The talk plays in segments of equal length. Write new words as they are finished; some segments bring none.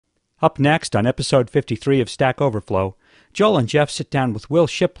Up next on episode 53 of Stack Overflow, Joel and Jeff sit down with Will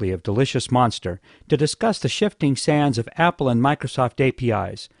Shipley of Delicious Monster to discuss the shifting sands of Apple and Microsoft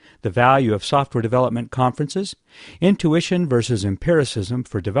APIs, the value of software development conferences, intuition versus empiricism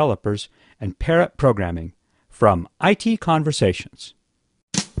for developers, and parrot programming. From IT Conversations.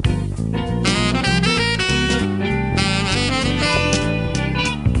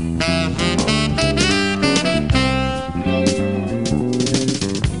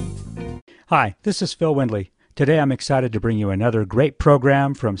 Hi, this is Phil Windley. Today I'm excited to bring you another great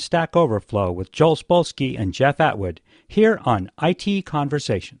program from Stack Overflow with Joel Spolsky and Jeff Atwood here on IT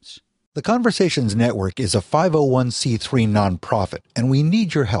Conversations. The Conversations Network is a 501c3 nonprofit, and we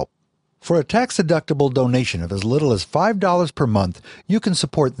need your help. For a tax-deductible donation of as little as $5 per month, you can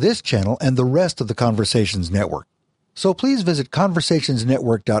support this channel and the rest of the Conversations Network. So please visit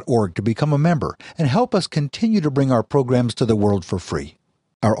conversationsnetwork.org to become a member and help us continue to bring our programs to the world for free.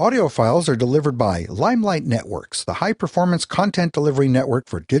 Our audio files are delivered by Limelight Networks, the high-performance content delivery network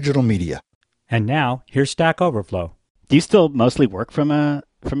for digital media. And now, here's Stack Overflow. Do you still mostly work from a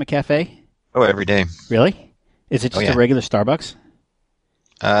cafe? Oh, every day. Really? Is it just a regular Starbucks?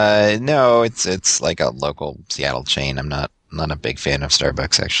 No, it's like a local Seattle chain. I'm not a big fan of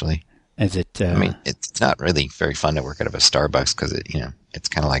Starbucks, actually. Is it? I mean, it's not really very fun to work out of a Starbucks because it's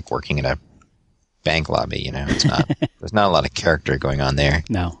kind of like working in a bank lobby. It's not. There's not a lot of character going on there.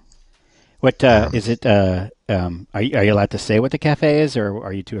 No. What is it? Are you allowed to say what the cafe is, or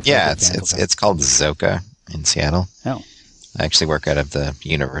are you too afraid? Yeah, it's called Zoka in Seattle. Oh. I actually work out of the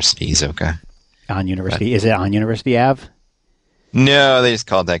University Zoka. On University? Is it on University Ave? No, they just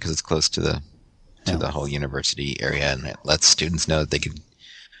called that because it's close to the whole university area, and it lets students know that they can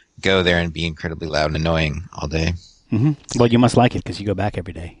go there and be incredibly loud and annoying all day. Mm-hmm. Well, you must like it because you go back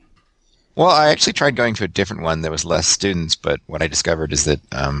every day. Well, I actually tried going to a different one that was less students, but what I discovered is that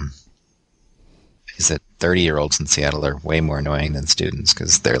 30-year-olds in Seattle are way more annoying than students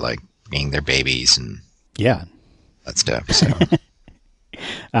because they're like bringing their babies and that stuff. So,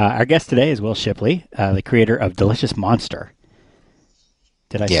 our guest today is Will Shipley, the creator of Delicious Monster.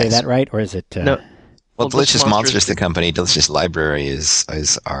 Did I say that right, or is it? No. Well, Delicious Monster is the company. Delicious Library is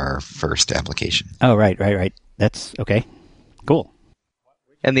our first application. Oh, right. That's okay. Cool.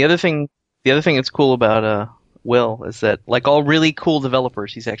 And the other thing that's cool about Will is that, like all really cool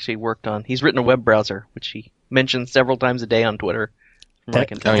developers, he's written a web browser, which he mentions several times a day on Twitter.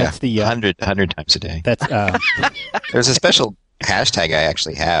 That's the 100 times a day. That's there's a special hashtag I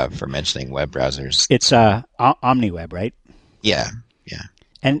actually have for mentioning web browsers. It's OmniWeb, right? Yeah.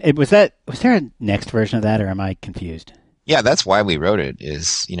 And was there a next version of that, or am I confused? Yeah, that's why we wrote it.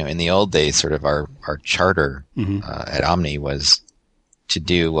 Is in the old days, sort of our charter at Omni was to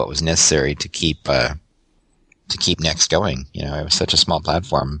do what was necessary to keep Next going. It was such a small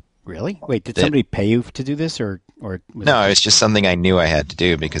platform. Really? Wait, did somebody pay you to do this, or no? It's just something I knew I had to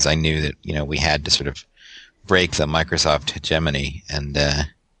do because I knew that we had to sort of break the Microsoft hegemony, and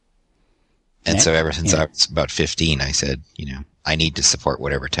so ever since I was about 15, I said, I need to support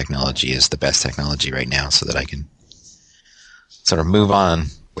whatever technology is the best technology right now, so that I can sort of move on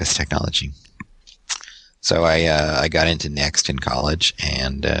with technology. So I got into Next in college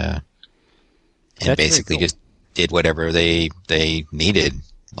and basically just did whatever they needed.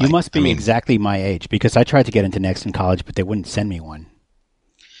 You must be exactly my age because I tried to get into Next in college, but they wouldn't send me one.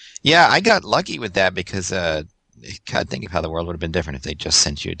 Yeah, I got lucky with that because God, think of how the world would have been different if they just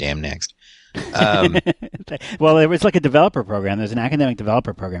sent you a damn Next. Well, it was like a developer program. There's an academic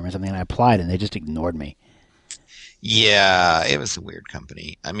developer program or something, and I applied, and they just ignored me. Yeah, it was a weird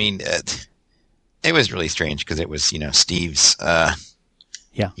company. I mean, it was really strange because it was, Steve's,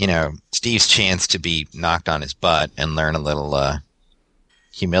 Steve's chance to be knocked on his butt and learn a little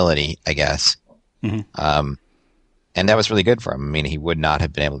humility, I guess. Mm-hmm. And that was really good for him. I mean, he would not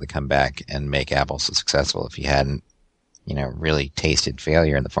have been able to come back and make Apple so successful if he hadn't, really tasted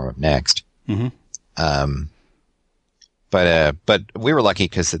failure in the form of Next. Mm-hmm. But we were lucky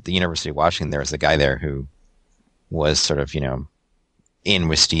because at the University of Washington, there was a guy there who was sort of, in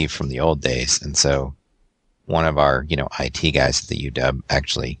with Steve from the old days. And so one of our, IT guys at the UW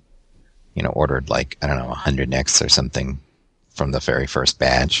actually, ordered 100 Nexts or something from the very first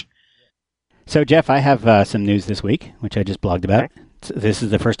batch. So, Jeff, I have some news this week, which I just blogged about. This is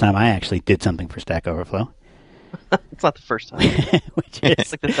the first time I actually did something for Stack Overflow. It's not the first time.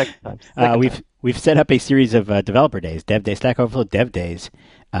 It's like the second time. We've set up a series of developer days, Dev Day, Stack Overflow Dev Days.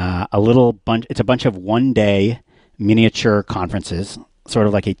 It's a bunch of one-day miniature conferences, sort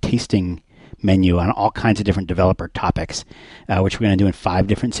of like a tasting menu on all kinds of different developer topics, which we're going to do in 5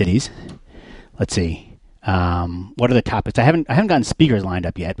 different cities. Let's see. What are the topics? I haven't gotten speakers lined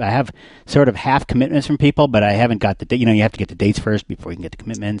up yet. But I have sort of half commitments from people, but I haven't got the. You have to get the dates first before you can get the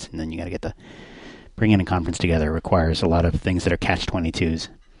commitments, and then you got to get the bringing a conference together. It requires a lot of things that are catch-22s.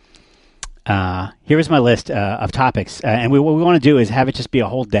 Here is my list of topics, and what we want to do is have it just be a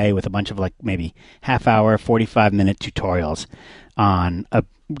whole day with a bunch of like maybe half-hour, 45-minute tutorials on a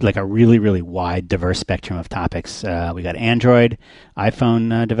really, really wide, diverse spectrum of topics. We got Android,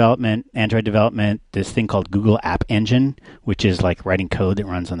 iPhone development, Android development, this thing called Google App Engine, which is like writing code that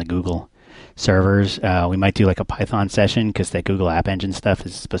runs on the Google servers. We might do like a Python session because that Google App Engine stuff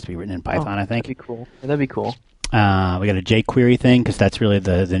is supposed to be written in Python, I think. That'd be cool. That'd be cool. We got a jQuery thing because that's really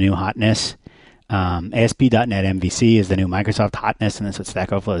the new hotness. ASP.NET MVC is the new Microsoft hotness, and that's what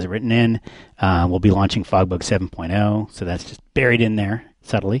Stack Overflow is written in. We'll be launching Fogbug 7.0, so that's just buried in there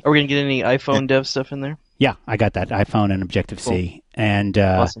subtly. Are we going to get any iPhone dev stuff in there? Yeah, I got that iPhone and Objective-C. Cool. And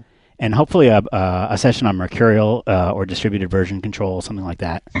awesome. And hopefully a session on Mercurial or distributed version control, something like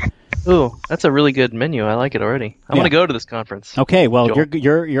that. Ooh, that's a really good menu. I like it already. I want to go to this conference. Okay, well, Joel.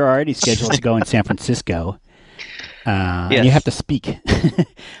 you're already scheduled to go in San Francisco. Yes. And you have to speak.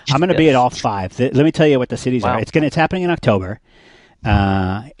 I'm going to be at all 5. Let me tell you what the cities are. It's happening in October.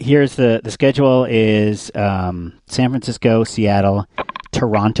 Here's the schedule is San Francisco, Seattle,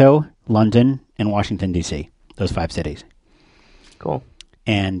 Toronto, London, and Washington, D.C. Those 5 cities. Cool.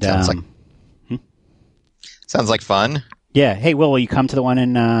 And sounds like fun. Yeah. Hey, will you come to the one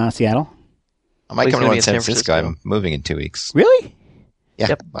in Seattle? I might come to one in San Francisco. I'm moving in 2 weeks. Really? Yeah.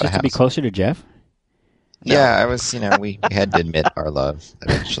 Yep. Just to be closer to Jeff? No. Yeah, I was, we had to admit our love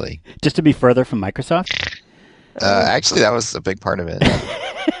eventually. Just to be further from Microsoft? Actually, that was a big part of it.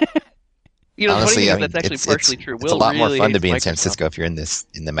 Honestly, that's actually partially true. It's a lot more fun to be in San Francisco if you're in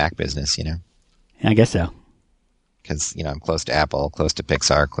the Mac business, I guess so. Because, I'm close to Apple, close to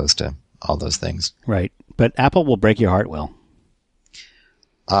Pixar, close to all those things. Right. But Apple will break your heart, Will.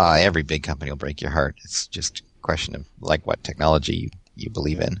 Every big company will break your heart. It's just a question of like what technology you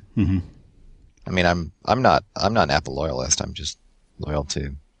believe in. Mm-hmm. I mean, I'm not an Apple loyalist. I'm just loyal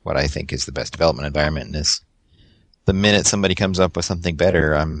to what I think is the best development environment. And the minute somebody comes up with something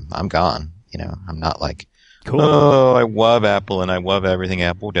better, I'm gone. I'm not like, cool. Oh, I love Apple and I love everything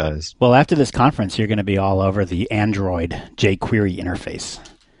Apple does. Well, after this conference, you're going to be all over the Android jQuery interface.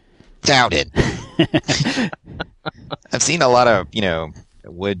 Doubt it. I've seen a lot of,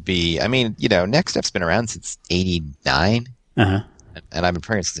 would be. I mean, Next Step's been around since '89. Uh-huh. And I've been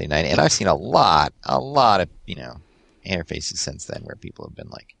praying since '89, and I've seen a lot of interfaces since then where people have been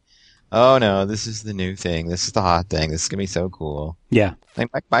like, "Oh no, this is the new thing. This is the hot thing. This is gonna be so cool." Yeah,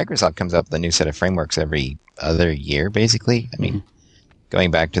 like Microsoft comes up with a new set of frameworks every other year, basically. I mean,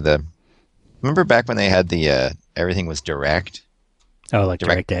 going back to remember back when they had the everything was direct. Oh, like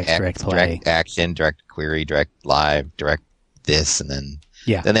DirectX, Direct Play, Direct Action, Direct Query, Direct Live, Direct this, and then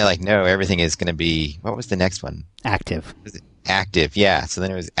then they're like, no, everything is going to be. What was the next one? Active. Active, yeah. So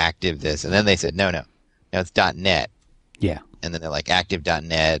then it was active this, and then they said no, it's .NET. Yeah. And then they're like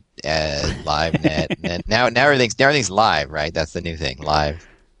active.net, live.net, and then now everything's live, right? That's the new thing, live.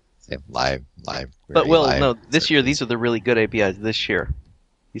 So live. But no, this year these are the really good APIs. This year,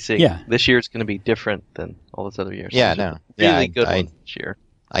 you see, this year is going to be different than all those other years. Yeah, no, really good ones this year.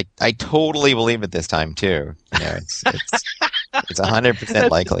 I totally believe it this time too. It's 100%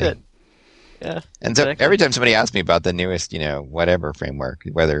 likely. Yeah. And so every time somebody asks me about the newest, whatever framework,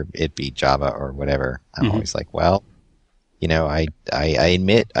 whether it be Java or whatever, I'm always like, well, I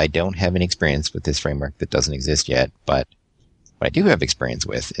admit I don't have any experience with this framework that doesn't exist yet, but what I do have experience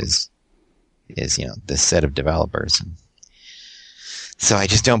with is this set of developers. So I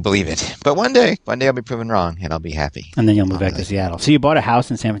just don't believe it. But one day I'll be proven wrong, and I'll be happy. And then you'll move back to Seattle. So you bought a house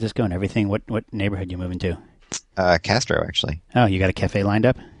in San Francisco and everything. What neighborhood you moving to? Castro, actually. Oh, you got a cafe lined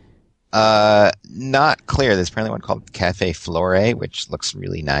up? Not clear. There's apparently one called Cafe Flore, which looks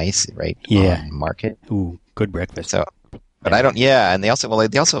really nice, right? Yeah. On Market. Ooh, good breakfast. So, but I don't. Yeah, and they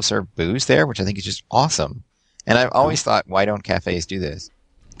also serve booze there, which I think is just awesome. And I've always thought, why don't cafes do this?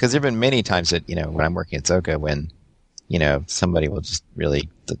 Because there've been many times that when I'm working at Zoka, when somebody will just really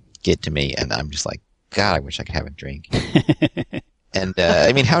get to me, and I'm just like, God, I wish I could have a drink. And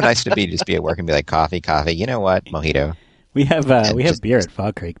I mean, how nice would it be to just be at work and be like, coffee? You know what, mojito. We have beer at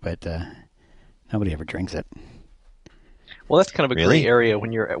Fog Creek, but nobody ever drinks it. Well, that's kind of a great area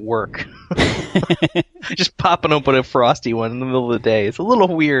when you're at work. Just popping open a frosty one in the middle of the day. It's a little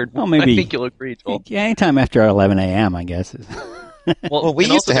weird. Well, maybe. I think you'll agree, Joel. Yeah, anytime after 11 a.m., I guess. Well, we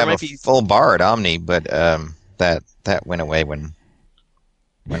used to have a full bar at Omni, but that went away when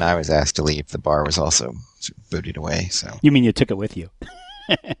I was asked to leave. The bar was also booted away. So you mean you took it with you?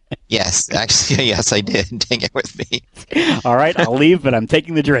 Yes, actually, yes, I did. Take it with me. All right, I'll leave, but I'm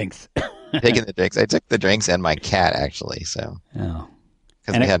taking the drinks. Taking the drinks. I took the drinks and my cat, actually, so. Oh.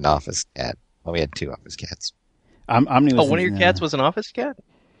 Because we had an office cat. Well, we had 2 office cats. Omni was one of your cats was an office cat?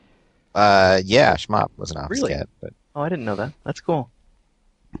 Yeah, Schmop was an office Really? cat. But Oh, I didn't know that. That's cool.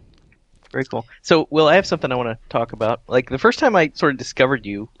 Very cool. So, Will, I have something I want to talk about. Like, the first time I sort of discovered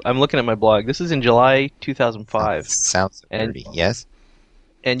you, I'm looking at my blog. This is in July 2005. Sounds dirty, yes.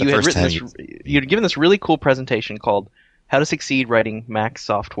 And The you had first written time this, you'd given this really cool presentation called How to Succeed Writing Mac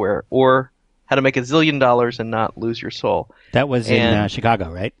Software, or How to Make $1 zillion and Not Lose Your Soul. That was in Chicago,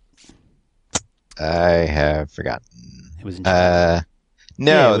 right? I have forgotten. It was in Chicago.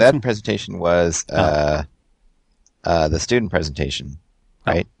 No, that presentation was the student presentation,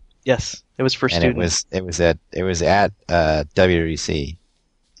 right? Yes, it was for and students. it was at WWDC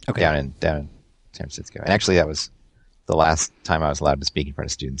down in San Francisco. And actually, that was the last time I was allowed to speak in front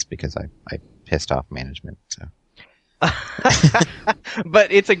of students because I pissed off management. So.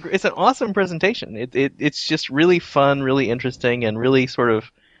 But it's an awesome presentation. It's just really fun, really interesting, and really sort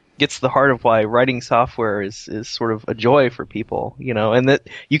of gets to the heart of why writing software is sort of a joy for people, and that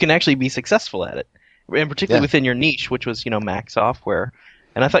you can actually be successsul at it, and particularly within your niche, which was Mac software.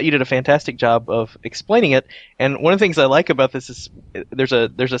 And I thought you did a fantastic job of explaining it. And one of the things I like about this is there's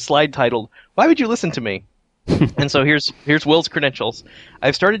a slide titled "Why Would You Listen to Me?" And so here's Will's credentials.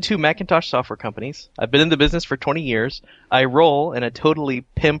 I've started 2 Macintosh software companies. I've been in the business for 20 years. I roll in a totally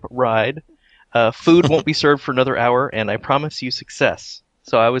pimp ride. Food won't be served for another hour, and I promise you success.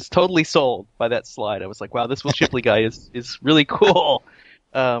 So I was totally sold by that slide. I was like, wow, this Will Shipley guy is really cool.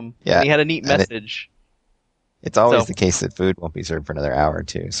 And he had a neat message. It's always the case that food won't be served for another hour,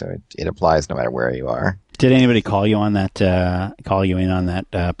 too. So it applies no matter where you are. Did anybody call you on that? Call you in on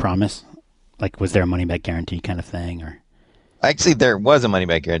that promise? Like, was there a money back guarantee kind of thing, or? Actually, there was a money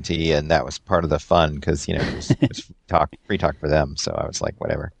back guarantee, and that was part of the fun because it was free talk for them. So I was like,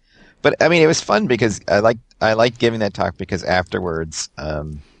 whatever. But I mean, it was fun because I liked giving that talk because afterwards,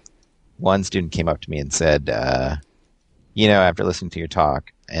 one student came up to me and said, after listening to your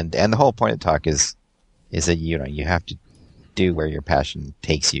talk, and the whole point of the talk is that you have to do where your passion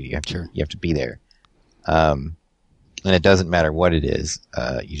takes you. You have to be there. And it doesn't matter what it is.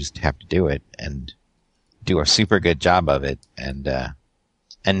 You just have to do it and do a super good job of it and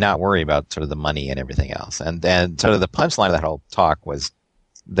not worry about sort of the money and everything else. And then sort of the punchline of that whole talk was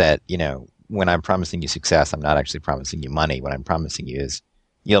that, when I'm promising you success, I'm not actually promising you money. What I'm promising you is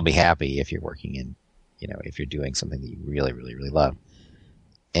you'll be happy if you're working in, if you're doing something that you really, really, really love.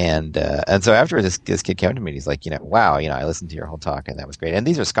 And so afterwards, this kid came up to me and he's like, wow, I listened to your whole talk and that was great. And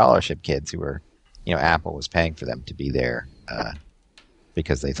these are scholarship kids who were, Apple was paying for them to be there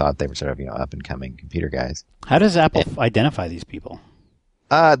because they thought they were sort of, up and coming computer guys. How does Apple identify these people?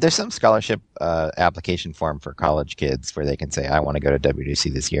 There's some scholarship application form for college kids where they can say, I want to go to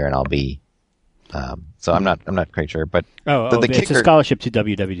WWDC this year and I'll be. So I'm not quite sure, but the kicker, it's a scholarship to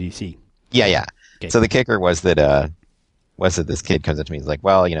WWDC. Yeah. Okay. So the kicker was that this kid comes up to me. He's like,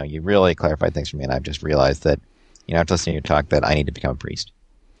 well, you really clarified things for me, and I've just realized that, after listening to your talk, that I need to become a priest.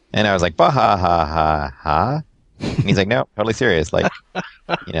 And I was like, bah ha ha ha ha. And he's like, no, totally serious. Like,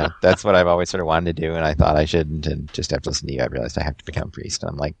 that's what I've always sort of wanted to do, and I thought I shouldn't. And just after listening to you, I realized I have to become a priest. And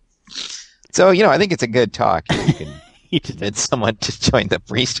I'm like, so I think it's a good talk. You can convince someone to join the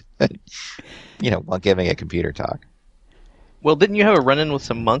priesthood, while giving a computer talk. Well, didn't you have a run-in with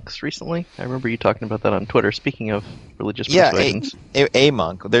some monks recently? I remember you talking about that on Twitter. Speaking of religious persuasions, a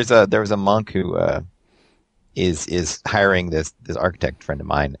monk. There was a monk who is hiring this architect friend of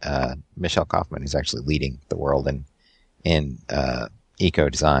mine, Michelle Kaufman, who's actually leading the world in eco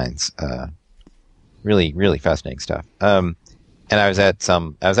designs. Really, really fascinating stuff. And I was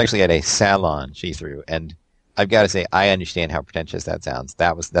actually at a salon she threw, and I've got to say I understand how pretentious that sounds.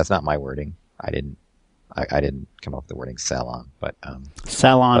 That's not my wording. I didn't come up with the wording salon, but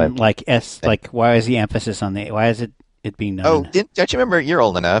salon, like why is the emphasis on why is it being done? Oh, don't you remember? You're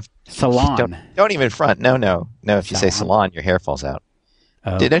old enough. Salon. Don't even front. No. If you say salon, your hair falls out.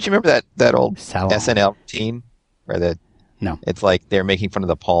 Oh. Don't you remember that old salon. SNL routine where no, it's like they're making fun of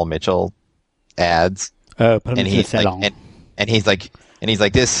the Paul Mitchell ads. And he's like, and he's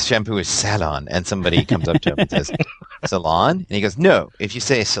like, this shampoo is salon, and somebody comes up to him and says, salon? And he goes, no, if you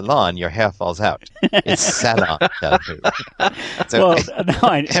say salon, your hair falls out. It's salon shampoo. So, now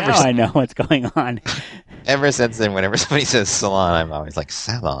I know what's going on. Ever since then, whenever somebody says salon, I'm always like,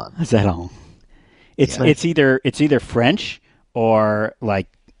 salon. Salon. It's either French or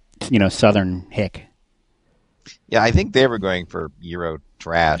like, Southern hick. Yeah, I think they were going for Euro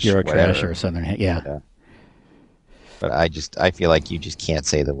trash. Euro trash or Southern hick, yeah. But I feel like you just can't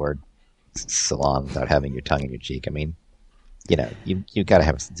say the word salon without having your tongue in your cheek. I mean, you got to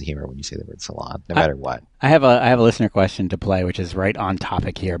have a sense of humor when you say the word salon, no matter what. I have a listener question to play, which is right on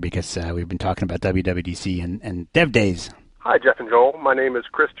topic here because we've been talking about WWDC and Dev Days. Hi, Jeff and Joel. My name is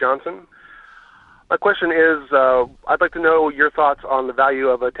Chris Johnson. My question is, I'd like to know your thoughts on the value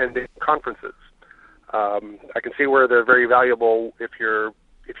of attending conferences. I can see where they're very valuable if you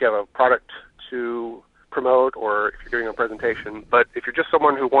have a product to promote or if you're doing a presentation. But if you're just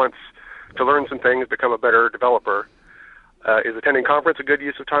someone who wants to learn some things, become a better developer, is attending conference a good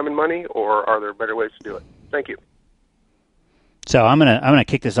use of time and money, or are there better ways to do it? Thank you. So I'm gonna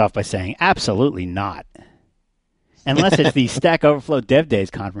kick this off by saying absolutely not. Unless it's the Stack Overflow Dev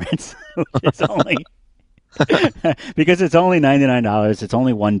Days conference, which is only because it's only $99. It's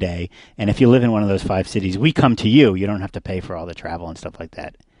only one day, and if you live in one of those 5 cities, we come to you. You don't have to pay for all the travel and stuff like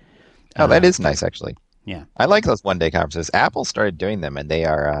that. Oh, that is nice, actually. Yeah, I like those one-day conferences. Apple started doing them, and they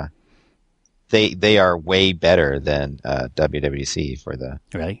are they are way better than WWDC for the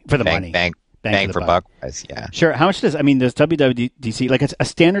money. Bang for buck wise, yeah. Sure. How much does WWDC, like it's a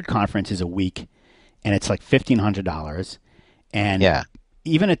standard conference is a week, and it's like $1,500, and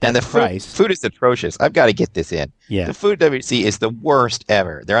even at that price, food is atrocious. I've got to get this in. Yeah, the food WWDC is the worst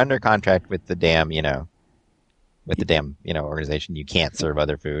ever. They're under contract with the damn organization. You can't serve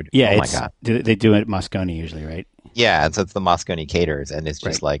other food. Yeah, oh my god, they do it at Moscone usually, right? Yeah, and so it's the Moscone caterers, and it's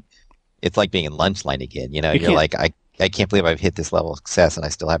just like it's like being in lunch line again. You're like I can't believe I've hit this level of success and I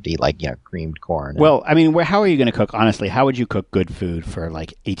still have to eat creamed corn. Well, I mean, how are you going to cook? Honestly, how would you cook good food for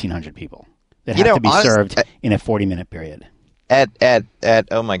like 1,800 people that have to be served in a 40-minute period? At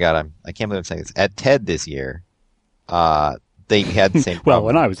oh my god, I can't believe I'm saying this. At TED this year, they had the same problem. Well,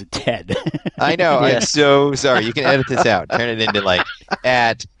 when I was at TED. I know. Yeah. I'm so sorry. You can edit this out. Turn it into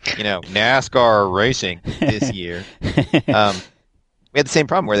at NASCAR racing this year. We had the same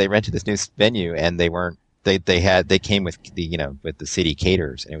problem where they rented this new venue and they weren't. They came with with the city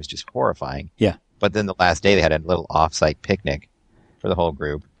caterers and it was just horrifying. Yeah. But then the last day they had a little off-site picnic for the whole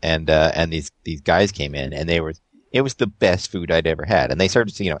group and these guys came in and it was the best food I'd ever had and they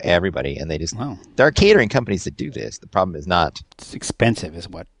served to everybody and they just there are catering companies that do this. The problem is not it's expensive is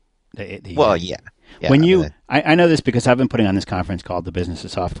what. Yeah. When I know this because I've been putting on this conference called The Business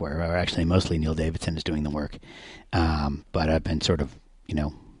of Software, where actually mostly Neil Davidson is doing the work, but I've been sort of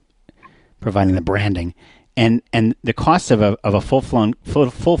providing the branding, and the costs of a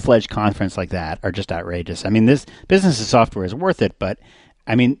full-fledged conference like that are just outrageous. I mean, this Business of Software is worth it, but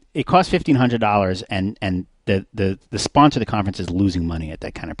I mean, it costs $1,500, and the sponsor of the conference is losing money at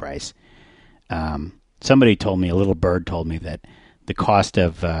that kind of price. Somebody told me, a little bird told me that the cost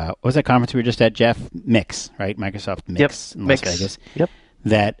of what was that conference we were just at, Jeff? Mix, right? Microsoft Mix in Las Vegas. Yep.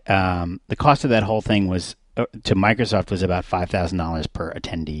 That the cost of that whole thing was to Microsoft was about $5,000 per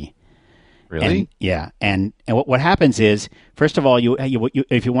attendee. Really? And what happens is, first of all, you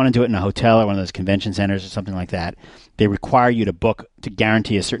if you want to do it in a hotel or one of those convention centers or something like that, they require you to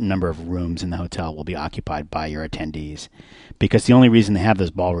guarantee a certain number of rooms in the hotel will be occupied by your attendees, because the only reason they have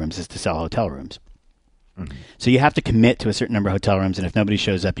those ballrooms is to sell hotel rooms. Mm-hmm. So you have to commit to a certain number of hotel rooms, and if nobody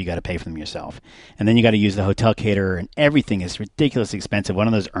shows up, you got to pay for them yourself. And then you got to use the hotel caterer, and everything is ridiculously expensive. One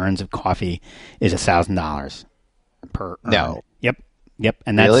of those urns of coffee is $1,000 per urn. No. Yep,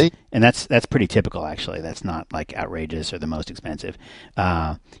 and that's pretty typical actually. That's not like outrageous or the most expensive.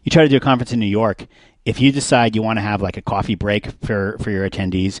 You try to do a conference in New York. If you decide you want to have like a coffee break for your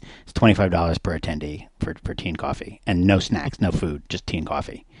attendees, it's $25 per attendee for tea and coffee, and no snacks, no food, just tea and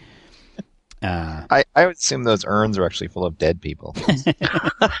coffee. I would assume those urns are actually full of dead people.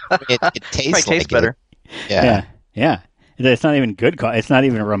 it tastes better. Yeah. It's not even good. It's not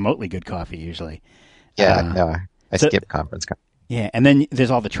even remotely good coffee usually. Yeah, no, I skip conference. Yeah, and then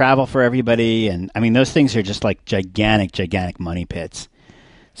there's all the travel for everybody, and I mean those things are just like gigantic money pits.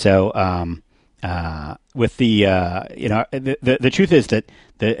 So with the truth is that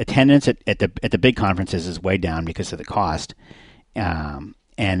the attendance at the big conferences is way down because of the cost, and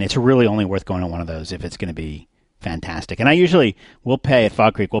it's really only worth going to one of those if it's going to be fantastic. And I usually will pay at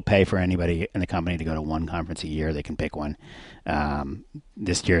Fog Creek. We'll pay for anybody in the company to go to one conference a year. They can pick one.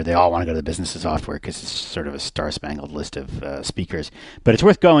 This year, they all want to go to the Business of Software because it's sort of a star-spangled list of speakers. But it's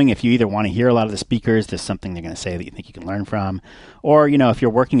worth going if you either want to hear a lot of the speakers, there's something they're going to say that you think you can learn from, or if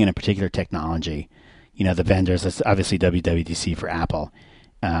you're working in a particular technology, the vendors. That's obviously WWDC for Apple.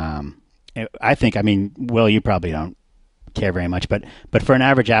 I think, Will, you probably don't care very much, but for an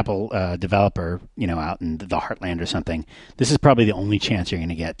average Apple developer, out in the heartland or something, this is probably the only chance you're going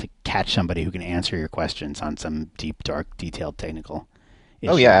to get to catch somebody who can answer your questions on some deep, dark, detailed technical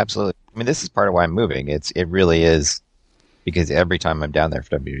issue. Oh yeah, absolutely. This is part of why I'm moving. It really is because every time I'm down there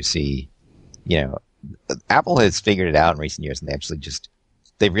for WWDC, Apple has figured it out in recent years, and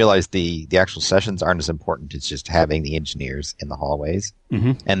they realized the actual sessions aren't as important as just having the engineers in the hallways.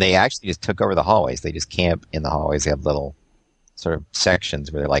 Mm-hmm. And they actually just took over the hallways. They just camp in the hallways. They have little sort of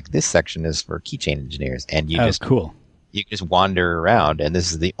sections where they're like, this section is for keychain engineers. And you cool. You just wander around, and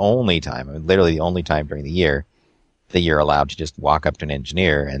this is the only time, literally the only time during the year that you're allowed to just walk up to an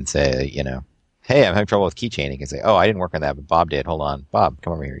engineer and say, hey, I'm having trouble with keychaining, and say, oh, I didn't work on that, but Bob did. Hold on, Bob,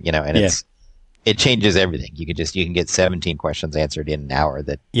 come over here. And it changes everything. You can get 17 questions answered in an hour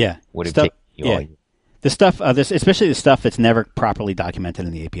that would have taken you all year. The stuff, especially the stuff that's never properly documented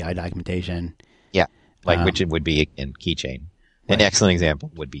in the API documentation. Yeah, which it would be in keychain. Right. An excellent example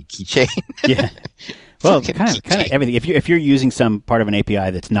would be keychain. Yeah. Well, kind of everything. If you're using some part of an API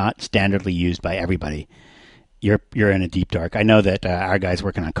that's not standardly used by everybody, you're in a deep dark. I know that our guys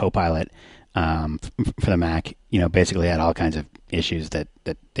working on Copilot for the Mac, basically had all kinds of issues that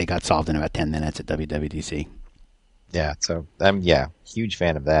they got solved in about 10 minutes at WWDC. Yeah. So huge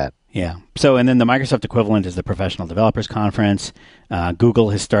fan of that. Yeah. So, and then the Microsoft equivalent is the Professional Developers Conference. Google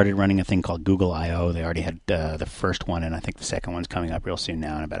has started running a thing called Google I/O. They already had the first one, and I think the second one's coming up real soon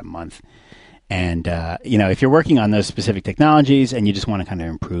now in about a month. And, if you're working on those specific technologies and you just want to kind of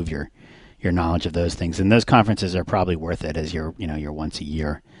improve your knowledge of those things, and those conferences are probably worth it as your once a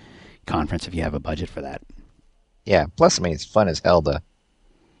year conference if you have a budget for that. Yeah. Plus, it's fun as hell to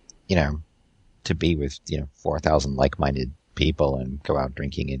be with, 4,000 like-minded people and go out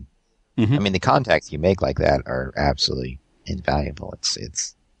drinking. And Mm-hmm. the contacts you make like that are absolutely invaluable.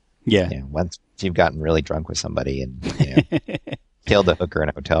 It's once you've gotten really drunk with somebody and, killed a hooker in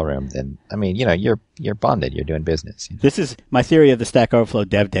a hotel room, then you're bonded. You're doing business. This is my theory of the Stack Overflow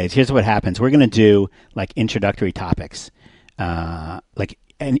Dev Days. Here's what happens: we're going to do like introductory topics, like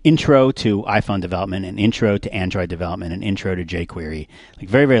an intro to iPhone development, an intro to Android development, an intro to jQuery, like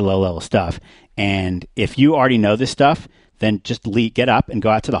very, very low level stuff. And if you already know this stuff, then just get up and go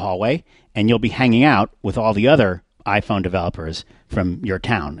out to the hallway, and you'll be hanging out with all the other iPhone developers from your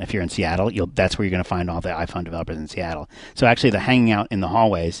town. If you're in Seattle, that's where you're going to find all the iPhone developers in Seattle. So actually the hanging out in the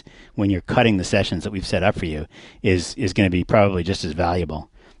hallways when you're cutting the sessions that we've set up for you is going to be probably just as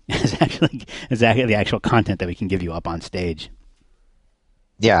valuable as the actual content that we can give you up on stage.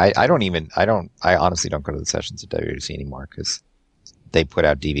 Yeah, I honestly don't go to the sessions at WWDC anymore because they put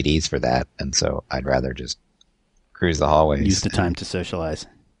out DVDs for that, and so I'd rather just cruise the hallways. Use the time to socialize.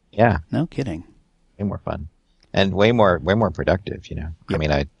 Yeah. No kidding. Way more fun. And way more productive,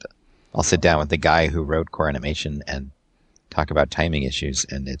 Yep. I'll sit down with the guy who wrote Core Animation and talk about timing issues,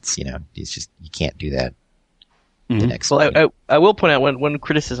 and it's just, you can't do that the next day. Well, I will point out one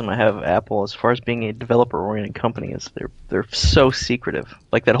criticism I have of Apple as far as being a developer-oriented company is they're so secretive.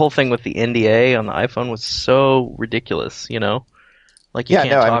 Like that whole thing with the NDA on the iPhone was so ridiculous, Like you can't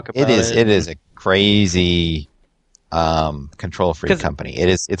talk about it. It is a crazy control freak company.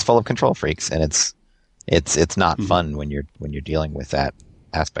 It's full of control freaks, and it's not fun when you're dealing with that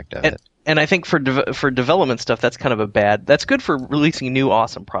aspect of it. And I think for development stuff, that's kind of that's good for releasing new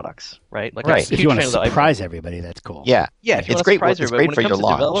awesome products, right? Like right. If you want to surprise everybody, that's cool. Yeah, yeah. It's great. It's great for your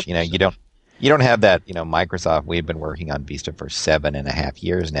launch. You don't have that. Microsoft. We've been working on Vista for 7.5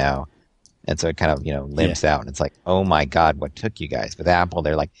 years now, and so it kind of limps out, and it's like, oh my god, what took you guys? With Apple,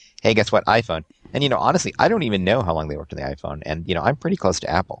 they're like, hey, guess what? iPhone. And honestly, I don't even know how long they worked on the iPhone, and I'm pretty close to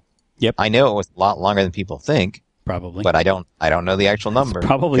Apple. Yep. I know it was a lot longer than people think. Probably. But I don't know the actual number. It's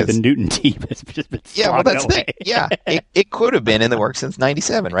probably the Newton team has just been that's the thing. Yeah. It could have been in the works since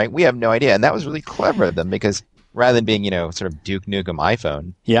 97, right? We have no idea. And that was really clever of them because rather than being, sort of Duke Nukem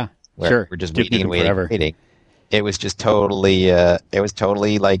iPhone. Yeah. Where sure. we're just Duke waiting Nukem and waiting. It was just totally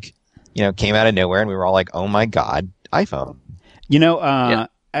like, came out of nowhere and we were all like, oh my God, iPhone.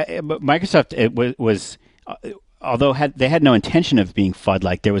 Microsoft was although they had no intention of being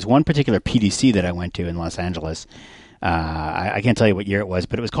FUD-like, there was one particular PDC that I went to in Los Angeles. I can't tell you what year it was,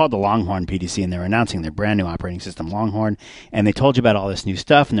 but it was called the Longhorn PDC, and they were announcing their brand new operating system, Longhorn, and they told you about all this new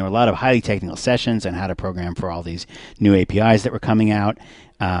stuff, and there were a lot of highly technical sessions on how to program for all these new APIs that were coming out,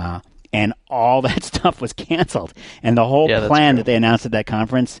 and all that stuff was canceled. And the whole plan that they announced at that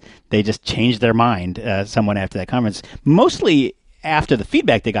conference, they just changed their mind somewhat after that conference, mostly after the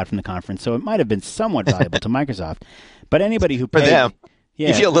feedback they got from the conference, so it might have been somewhat valuable to Microsoft. But anybody who paid... For them,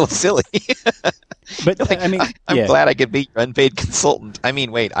 you feel a little silly. But I'm glad I could be your unpaid consultant.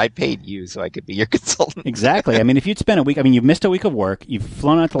 Wait, I paid you so I could be your consultant. Exactly. If you'd spent a week... you've missed a week of work, you've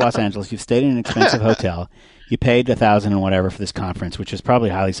flown out to Los Angeles, you've stayed in an expensive hotel, you paid $1,000 and whatever for this conference, which was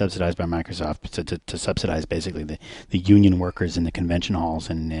probably highly subsidized by Microsoft to subsidize basically the union workers in the convention halls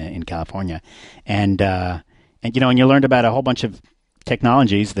in California. And And and you learned about a whole bunch of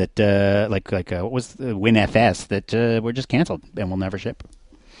technologies that what was the WinFS that were just canceled and will never ship.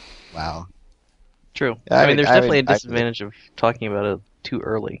 Wow. True. I mean, there's definitely a disadvantage of talking about it too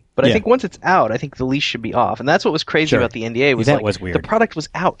early. But I think once it's out, I think the leash should be off. And that's what was crazy about the NDA was that was weird. The product was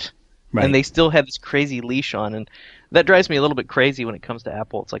out. Right. And they still had this crazy leash on. And that drives me a little bit crazy when it comes to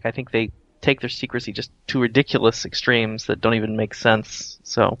Apple. It's like I think they take their secrecy just to ridiculous extremes that don't even make sense.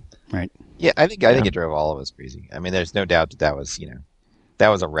 So right. Yeah, I think it drove all of us crazy. I mean, there's no doubt that was, that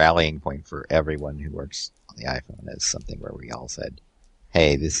was a rallying point for everyone who works on the iPhone as something where we all said,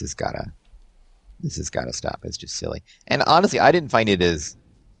 hey, this has got to stop. It's just silly. And honestly, I didn't find it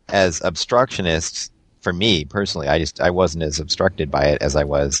as obstructionist for me personally. I wasn't as obstructed by it as I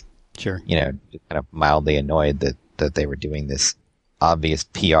was, sure, just kind of mildly annoyed that they were doing this obvious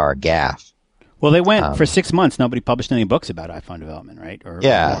PR gaffe. Well, they went for 6 months. Nobody published any books about iPhone development, right? Or more,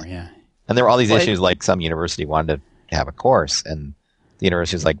 yeah. And there were all these issues, like some university wanted to have a course, and the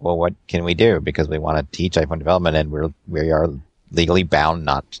university was like, "Well, what can we do? Because we want to teach iPhone development, and we are legally bound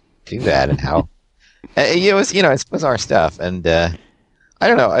not to do that." And how it was bizarre stuff. And I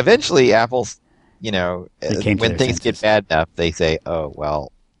don't know. Eventually, Apple's when things get bad enough, they say, "Oh,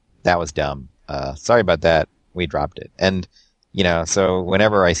 well, that was dumb. Sorry about that. We dropped it." And so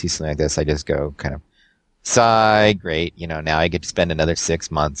whenever I see something like this, I just go kind of sigh. Great, now I get to spend another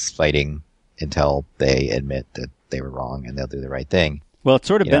 6 months fighting until they admit that they were wrong and they'll do the right thing. Well, it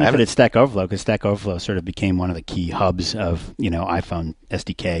sort of benefited Stack Overflow because Stack Overflow sort of became one of the key hubs of iPhone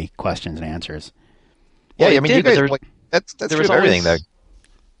SDK questions and answers. Yeah, I mean, you guys, that's true of everything, though.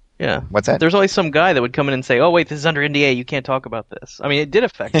 Yeah. What's that? There's always some guy that would come in and say, "Oh, wait, this is under NDA. You can't talk about this." I mean, it did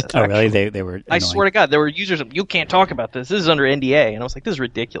affect us. Oh, really? They were. I swear to God, there were users. You can't talk about this. This is under NDA, and I was like, "This is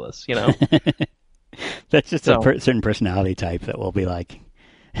ridiculous." That's just a certain personality type that will be like.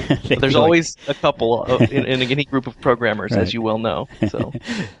 There's always a couple in any group of programmers, right, as you well know. So,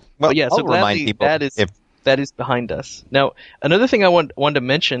 well, yeah. So gladly, people that is behind us. Now, another thing I wanted to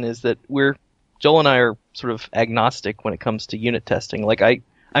mention is that Joel and I are sort of agnostic when it comes to unit testing. Like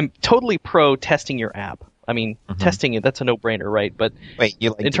I'm totally pro testing your app. I mean, testing it, that's a no-brainer, right? But wait,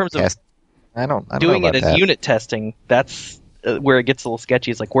 you like in terms of I don't doing know about it as that. unit testing, that's where it gets a little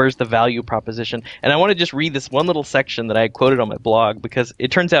sketchy. It's like, where's the value proposition? And I want to just read this one little section that I had quoted on my blog because it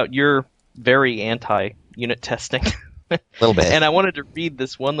turns out you're very anti-unit testing. A little bit. And I wanted to read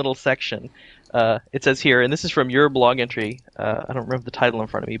this one little section. It says here, and this is from your blog entry. I don't remember the title in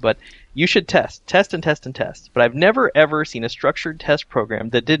front of me, but you should test. But I've never, ever seen a structured test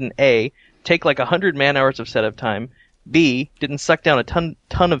program that didn't A, take like 100 man-hours of setup time, B, didn't suck down a ton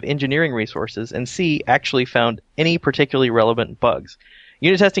of engineering resources, and C, actually found any particularly relevant bugs.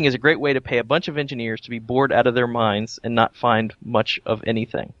 Unit testing is a great way to pay a bunch of engineers to be bored out of their minds and not find much of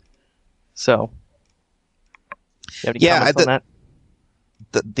anything. So, you have any comments on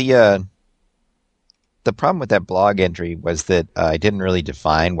that? The problem with that blog entry was that I didn't really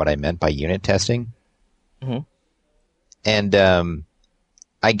define what I meant by unit testing. Mm-hmm. And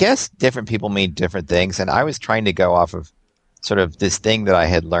I guess different people mean different things, and I was trying to go off of sort of this thing that I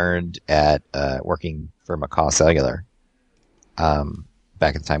had learned at working for Macaw Cellular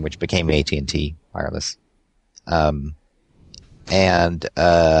back at the time, which became AT&T Wireless. And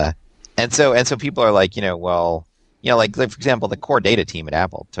so people are like, like for example, the core data team at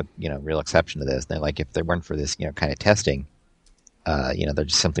Apple took, real exception to this. They're like, if there weren't for this, kind of testing, there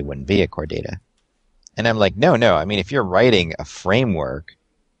just simply wouldn't be a core data. And I'm like, no. I mean, if you're writing a framework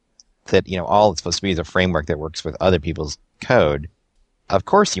that, all it's supposed to be is a framework that works with other people's code, of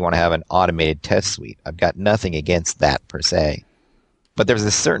course you want to have an automated test suite. I've got nothing against that per se. But there was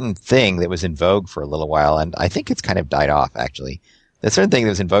a certain thing that was in vogue for a little while, and I think it's kind of died off, actually. There's a certain thing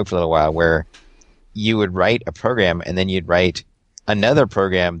that was in vogue for a little while where you would write a program and then you'd write another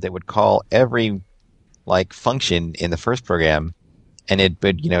program that would call every function in the first program, and it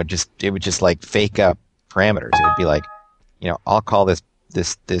would just like fake up parameters. It would be like, I'll call this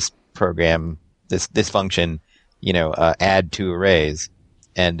program this function, add two arrays,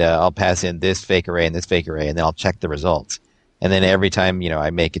 and I'll pass in this fake array and this fake array, and then I'll check the results. And then every time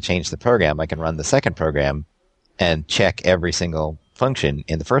I make a change to the program, I can run the second program and check every single function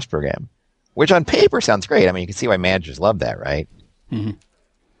in the first program. Which on paper sounds great. I mean, you can see why managers love that, right? Mm-hmm.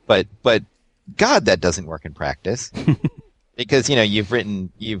 But God, that doesn't work in practice because you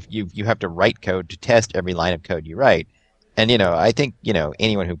have to write code to test every line of code you write, and I think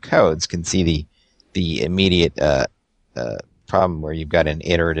anyone who codes can see the immediate problem where you've got an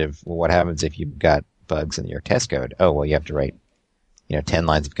iterative. Well, what happens if you've got bugs in your test code? Oh, well, you have to write 10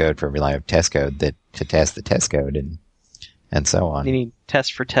 lines of code for every line of test code to test the test code and so on. You need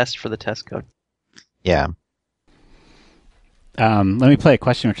test for the test code. Yeah. Let me play a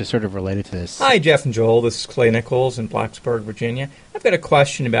question which is sort of related to this. Hi, Jeff and Joel. This is Clay Nichols in Blacksburg, Virginia. I've got a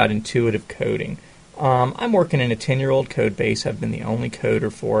question about intuitive coding. I'm working in a 10-year-old code base. I've been the only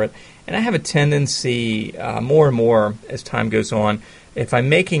coder for it. And I have a tendency, more and more as time goes on, if I'm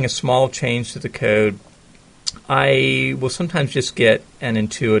making a small change to the code, I will sometimes just get an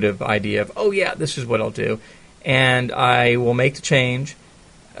intuitive idea of, oh yeah, this is what I'll do. And I will make the change,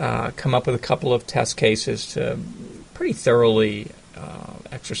 come up with a couple of test cases to pretty thoroughly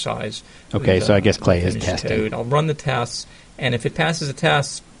exercise. Okay, so I guess Clay is testing. Code. I'll run the tests, and if it passes the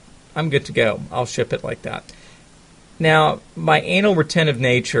test, I'm good to go. I'll ship it like that. Now, my anal retentive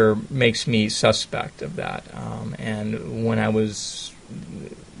nature makes me suspect of that. And when I was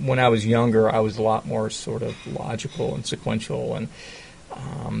younger, I was a lot more sort of logical and sequential and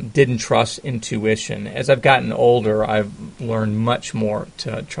didn't trust intuition. As I've gotten older, I've learned much more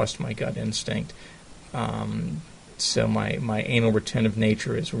to trust my gut instinct. So my anal retentive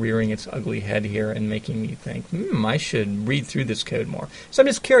nature is rearing its ugly head here and making me think, I should read through this code more. So I'm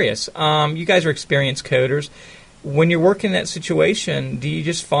just curious. You guys are experienced coders. When you're working in that situation, do you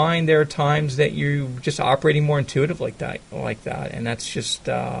just find there are times that you're just operating more intuitive like that, and that's just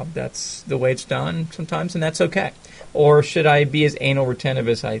that's the way it's done sometimes, and that's okay? Or should I be as anal retentive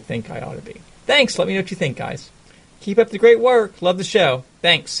as I think I ought to be? Thanks. Let me know what you think, guys. Keep up the great work. Love the show.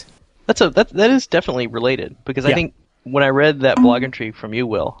 Thanks. That is definitely related, because I think when I read that blog entry from you,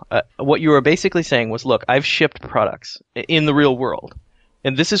 Will, what you were basically saying was, look, I've shipped products in the real world.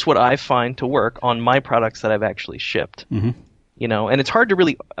 And this is what I find to work on my products that I've actually shipped. Mm-hmm. And it's hard to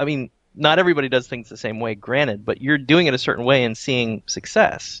really, not everybody does things the same way, granted, but you're doing it a certain way and seeing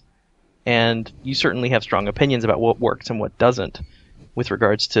success. And you certainly have strong opinions about what works and what doesn't with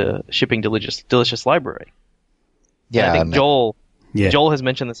regards to shipping Delicious Library. Yeah, and I think Joel has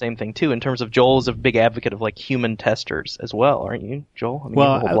mentioned the same thing too, in terms of Joel is a big advocate of human testers as well, aren't you, Joel? You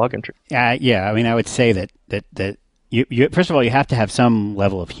have a whole blog entry. I would say that You first of all, you have to have some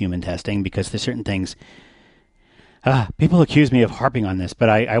level of human testing, because there's certain things. People accuse me of harping on this, but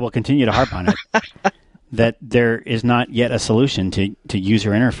I will continue to harp on it. That there is not yet a solution to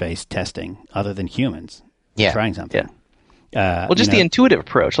user interface testing other than humans trying something. Yeah. The intuitive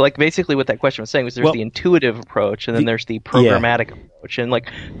approach. Basically what that question was saying was there's the intuitive approach, and then there's the programmatic approach. And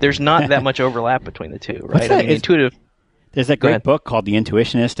there's not that much overlap between the two, right? Intuitive. There's that great book called The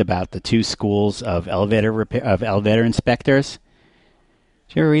Intuitionist about the two schools of elevator inspectors.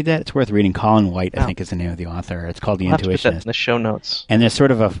 Did you ever read that? It's worth reading. Colin White, I think, is the name of the author. It's called The Intuitionist. Put that in the show notes. And there's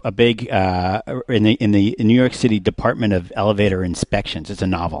sort of a big in the New York City Department of Elevator Inspections. It's a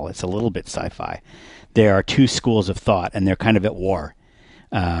novel. It's a little bit sci-fi. There are two schools of thought, and they're kind of at war.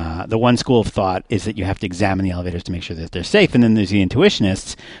 The one school of thought is that you have to examine the elevators to make sure that they're safe, and then there's the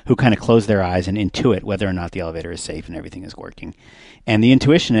intuitionists who kind of close their eyes and intuit whether or not the elevator is safe and everything is working. And the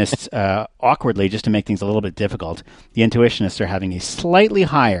intuitionists, awkwardly, just to make things a little bit difficult, the intuitionists are having a slightly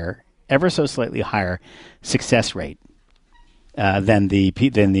higher, ever so slightly higher success rate than the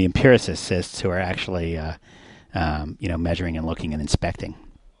empiricists who are actually measuring and looking and inspecting.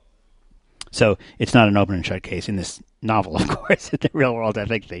 So it's not an open and shut case in this novel, of course. In the real world, I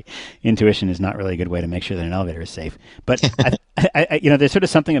think the intuition is not really a good way to make sure that an elevator is safe. But there's sort of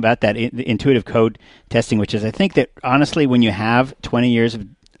something about that the intuitive code testing, which is, I think that honestly, when you have 20 years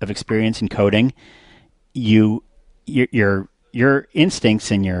of experience in coding, your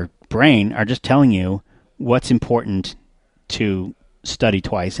instincts and your brain are just telling you what's important to study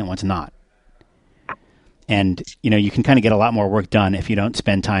twice and what's not. And, you can kind of get a lot more work done if you don't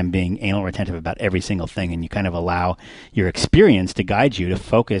spend time being anal retentive about every single thing, and you kind of allow your experience to guide you to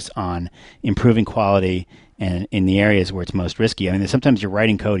focus on improving quality and in the areas where it's most risky. Sometimes you're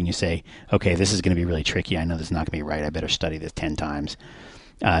writing code and you say, okay, this is going to be really tricky. I know this is not going to be right. I better study this 10 times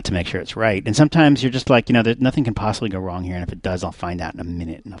to make sure it's right. And sometimes you're just like, nothing can possibly go wrong here. And if it does, I'll find out in a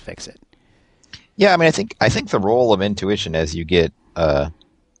minute and I'll fix it. Yeah, I think the role of intuition as you get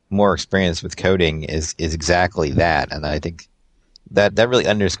more experience with coding is exactly that, and I think that really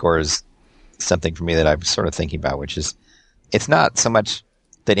underscores something for me that I'm sort of thinking about, which is it's not so much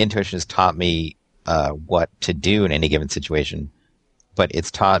that intuition has taught me what to do in any given situation, but it's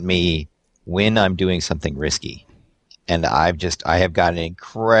taught me when I'm doing something risky, and I have got an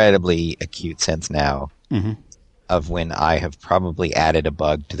incredibly acute sense now of when I have probably added a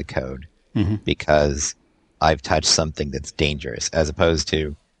bug to the code because I've touched something that's dangerous, as opposed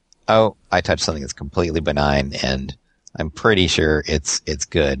to, oh, I touched something that's completely benign and I'm pretty sure it's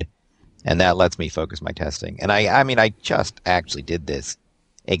good. And that lets me focus my testing. And I just actually did this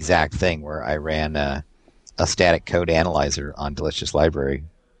exact thing where I ran a static code analyzer on Delicious Library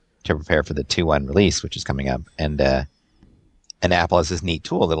to prepare for the 2.1 release, which is coming up. And And Apple has this neat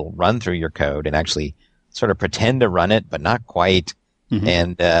tool that'll run through your code and actually sort of pretend to run it, but not quite.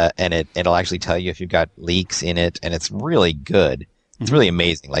 And it'll actually tell you if you've got leaks in it, and it's really good. It's really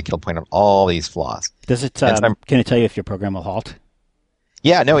amazing. Like, it'll point out all these flaws. Does it? Can it tell you if your program will halt?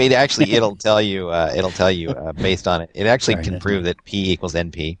 Yeah, no, it'll tell you based on it. It actually can prove that P equals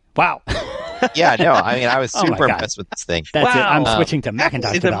NP. Wow. Yeah, no, I mean, I was super impressed with this thing. That's it. I'm switching to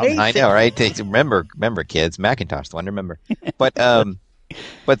Macintosh development. I know, right? Remember, kids, Macintosh, the one to remember.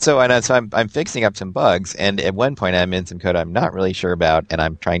 But so I'm fixing up some bugs, and at one point I'm in some code I'm not really sure about, and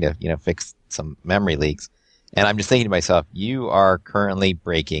I'm trying to fix some memory leaks, and I'm just thinking to myself, you are currently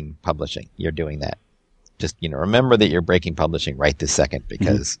breaking publishing. You're doing that. Just remember that you're breaking publishing right this second,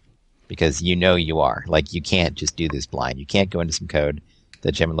 because you are. Like, you can't just do this blind. You can't go into some code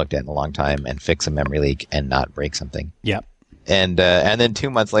that you haven't looked at in a long time and fix a memory leak and not break something. Yep. And then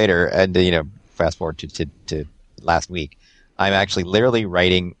 2 months later, and fast forward to last week, I'm actually literally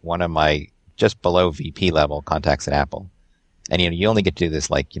writing one of my just below VP level contacts at Apple. And you only get to do this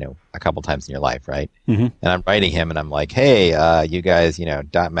a couple times in your life, right? Mm-hmm. And I'm writing him, and I'm like, hey, you guys,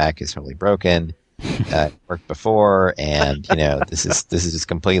 .Mac is totally broken. Worked before, and this is just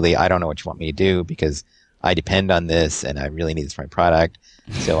completely. I don't know what you want me to do, because I depend on this, and I really need this for my product.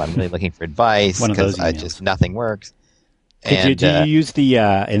 So I'm really looking for advice, because nothing works. Did you use the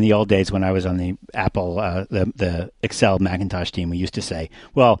in the old days when I was on the Apple the Excel Macintosh team? We used to say,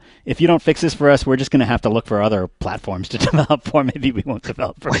 well, if you don't fix this for us, we're just going to have to look for other platforms to develop for. Maybe we won't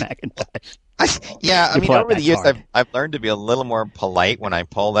develop for Macintosh. I mean, over the years, I've learned to be a little more polite when I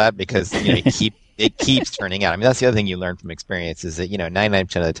pull that, because it keeps turning out. I mean, that's the other thing you learn from experience, is that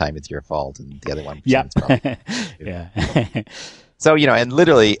 99% of the time it's your fault, and the other 1% is probably yeah. So, and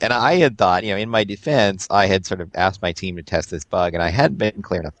literally, and I had thought, in my defense, I had sort of asked my team to test this bug, and I had been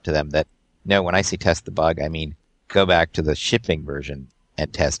clear enough to them that, no, when I say test the bug, I mean go back to the shipping version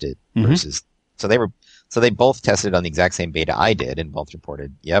and test it versus. So they both tested on the exact same beta I did, and both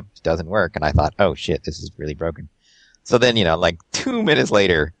reported, yep, it doesn't work. And I thought, oh shit, this is really broken. So then, 2 minutes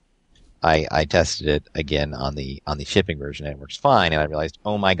later, I tested it again on the shipping version, and it works fine. And I realized,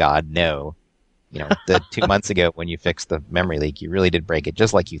 oh my god, no. The 2 months ago when you fixed the memory leak, you really did break it,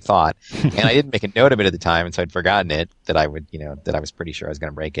 just like you thought. And I didn't make a note of it at the time, and so I'd forgotten it, that I would, that I was pretty sure I was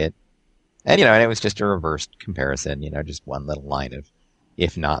going to break it. And, and it was just a reversed comparison, just one little line of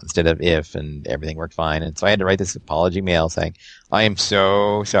if not instead of if, and everything worked fine. And so I had to write this apology mail saying, I am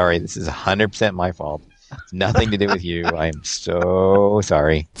so sorry. This is 100% my fault. It's nothing to do with you. I am so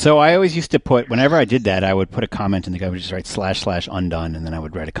sorry. So I always used to put, whenever I did that, I would put a comment in the code. I would just write / undone, and then I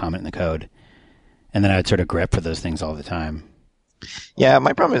would write a comment in the code. And then I would sort of grep for those things all the time. Yeah,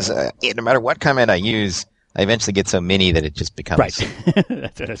 my problem is no matter what comment I use, I eventually get so many that it just becomes... Right.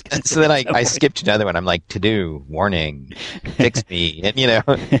 That's what I was and so then I skip to another one. I'm like, to do, warning, fix me. And,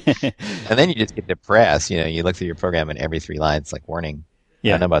 and then you just get depressed. You look through your program and every 3 lines, like, warning.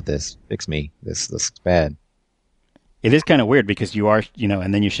 Yeah. I don't know about this. Fix me. This looks bad. It is kind of weird, because you are,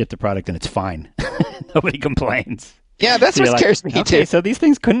 and then you ship the product and it's fine. Nobody complains. Yeah, that's what scares me too. So these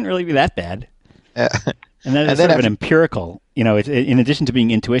things couldn't really be that bad. And that is sort of an empirical, it's, in addition to being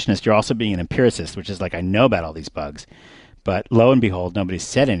intuitionist, you're also being an empiricist, which is like, I know about all these bugs, but lo and behold, nobody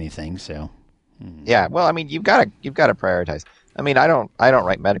said anything. So, yeah, well, I mean, you've got to prioritize. I mean, I don't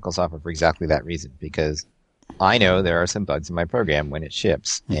write medical software for exactly that reason, because I know there are some bugs in my program when it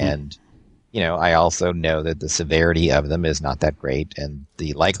ships, and I also know that the severity of them is not that great, and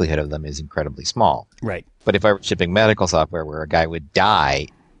the likelihood of them is incredibly small. Right. But if I were shipping medical software where a guy would die,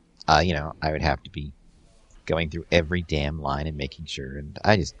 I would have to be going through every damn line and making sure, and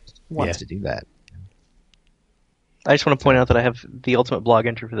I just want to do that. I just want to point out that I have the ultimate blog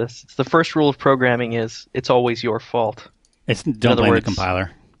entry for this. It's the first rule of programming is it's always your fault. Don't blame the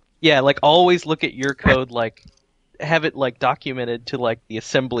compiler. Yeah, always look at your code, have it documented to the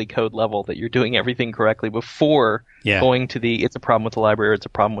assembly code level that you're doing everything correctly before going to it's a problem with the library or it's a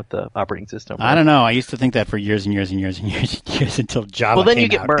problem with the operating system. Right? I don't know. I used to think that for years and years and years and years and years until Java Well, then came you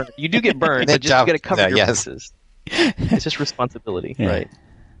get out. burned. You do get burned, but just you got to cover your bases. It's just responsibility, right?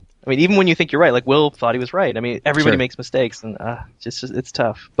 I mean, even when you think you're right, like Will thought he was right. I mean, everybody makes mistakes, and it's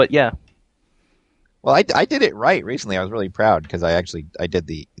tough. But yeah. Well, I did it right recently. I was really proud because I did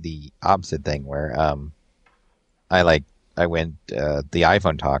the opposite thing where I went the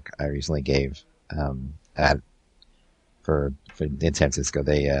iPhone talk I recently gave for in San Francisco.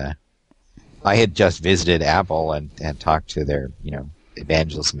 I had just visited Apple and talked to their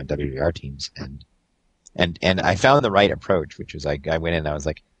evangelism and WWR teams and I found the right approach, which was I went in and I was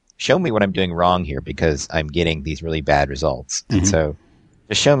like, show me what I'm doing wrong here because I'm getting these really bad results. Mm-hmm. And so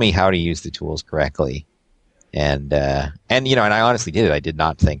just show me how to use the tools correctly. and and I honestly did it. I did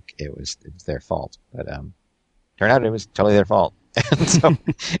not think it was their fault, but turned out it was totally their fault. And so,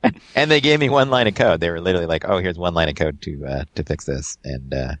 and they gave me one line of code. They were literally like, "Oh, here's one line of code to fix this,"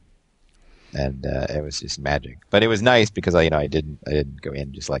 and it was just magic. But it was nice because I didn't go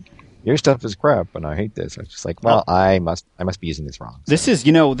in just like, your stuff is crap and I hate this. I was just like, well, I must be using this wrong. So.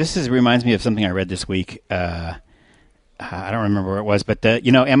 This reminds me of something I read this week. I don't remember where it was, but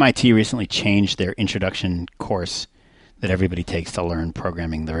MIT recently changed their introduction course that everybody takes to learn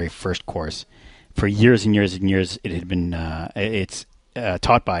programming, the very first course. For years and years and years, it had been it's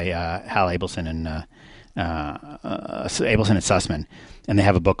taught by Hal Abelson and Sussman, and they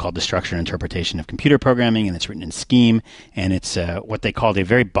have a book called The Structure and Interpretation of Computer Programming, and it's written in Scheme, and it's what they called a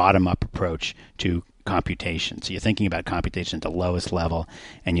very bottom-up approach to computation. So you're thinking about computation at the lowest level,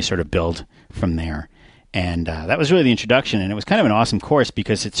 and you sort of build from there. And that was really the introduction, and it was kind of an awesome course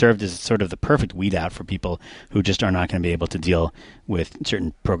because it served as sort of the perfect weed out for people who just are not going to be able to deal with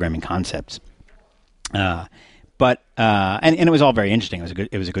certain programming concepts. But it was all very interesting.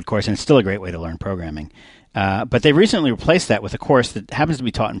 It was a good course, and it's still a great way to learn programming. But they recently replaced that with a course that happens to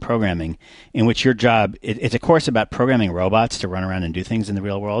be taught in programming, in which your job it's a course about programming robots to run around and do things in the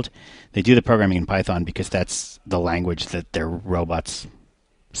real world. They do the programming in Python because that's the language that their robots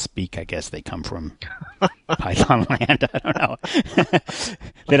speak. I guess they come from Python land. I don't know.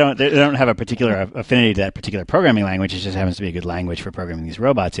 They don't have a particular affinity to that particular programming language. It just happens to be a good language for programming these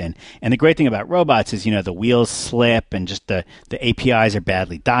robots in. And the great thing about robots is, the wheels slip and just the APIs are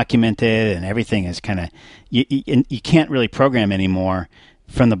badly documented and everything is kind of you can't really program anymore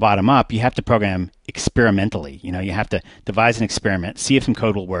from the bottom up. You have to program experimentally. You have to devise an experiment, see if some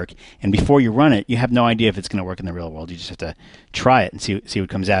code will work, and before you run it, you have no idea if it's going to work in the real world. You just have to try it and see what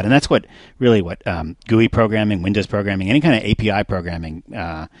comes out. And that's what GUI programming, Windows programming, any kind of API programming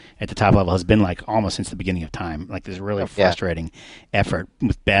at the top level has been like almost since the beginning of time. Like this really frustrating effort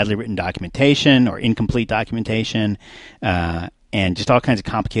with badly written documentation or incomplete documentation, and just all kinds of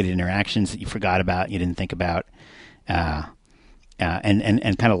complicated interactions that you forgot about, you didn't think about.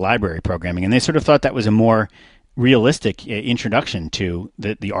 And kind of library programming, and they sort of thought that was a more realistic introduction to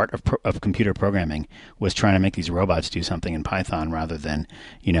the art of computer programming, was trying to make these robots do something in Python rather than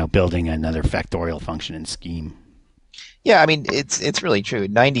building another factorial function in Scheme. Yeah, I mean it's really true.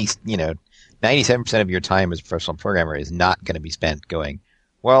 97% of your time as a professional programmer is not going to be spent going,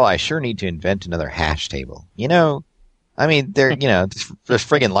 well, I sure need to invent another hash table. I mean there's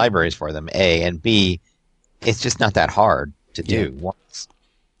friggin' libraries for them. A and B, it's just not that hard to do once.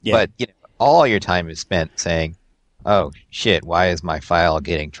 Yeah. But all your time is spent saying, oh shit, why is my file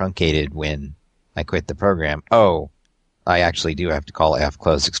getting truncated when I quit the program? Oh, I actually do have to call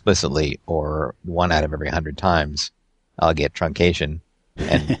fclose explicitly, or 1 out of every 100 times I'll get truncation.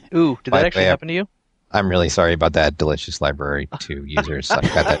 And ooh, did that actually happen to you? I'm really sorry about that, delicious library to users.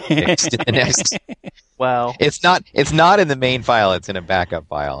 I've got that fixed in the next. Wow. It's not in the main file, it's in a backup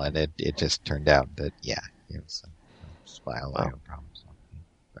file, and it just turned out that it was file IO problems.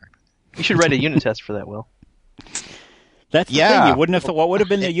 You should write a unit test for that, Will. That's the thing. You wouldn't have thought. What would have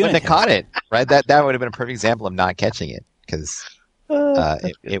been the unit? Wouldn't have caught it, right? That would have been a perfect example of not catching it, because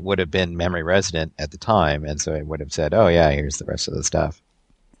it would have been memory resident at the time, and so it would have said, "Oh yeah, here's the rest of the stuff."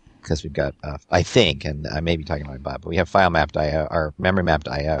 Because we've got, I think, and I may be talking about my butt, but we have file mapped IO or memory mapped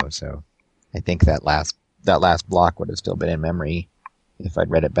IO. So I think that last block would have still been in memory if I'd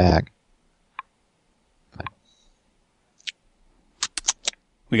read it back.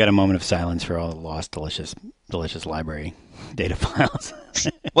 We got a moment of silence for all the lost, delicious library data files.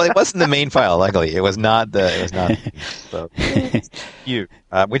 Well, it wasn't the main file. Luckily, it was not. So,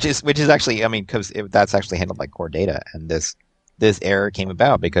 which is actually, I mean, because that's actually handled by core data, and this error came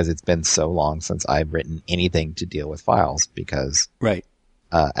about because it's been so long since I've written anything to deal with files. Because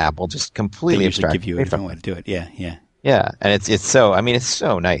Apple just completely give you a different way to do it. Yeah. And it's so. I mean, it's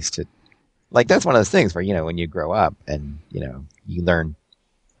so nice to, like, that's one of those things where when you grow up and you learn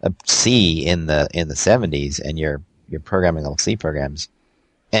C in the 70s, and you're programming all C programs,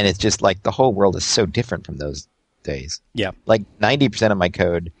 and it's just like the whole world is so different from those days. Yeah, like 90% of my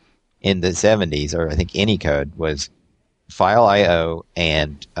code in the 70s, or I think any code, was file IO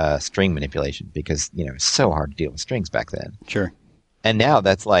and string manipulation, because it's so hard to deal with strings back then. Sure. And now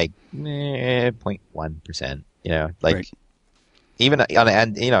that's like 0.1%. Right. Even on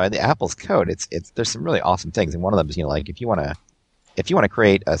the Apple's code, it's there's some really awesome things, and one of them is like if you want to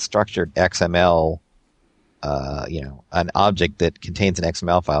create a structured XML, an object that contains an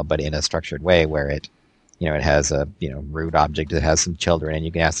XML file, but in a structured way where it has a, root object that has some children, and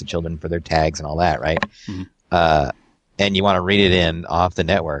you can ask the children for their tags and all that, right? Mm-hmm. And you want to read it in off the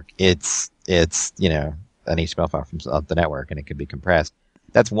network. It's an HTML file from the network, and it could be compressed.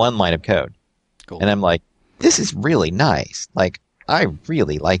 That's one line of code. Cool. And I'm like, this is really nice. Like, I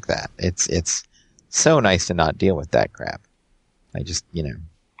really like that. It's so nice to not deal with that crap. I just,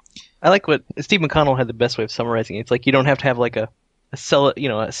 I like what Steve McConnell had the best way of summarizing it. It's like you don't have to have like a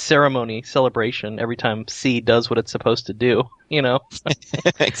ceremony celebration every time C does what it's supposed to do.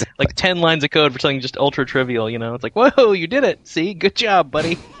 Exactly. Like 10 lines of code for something just ultra trivial. It's like, whoa, you did it. C, good job,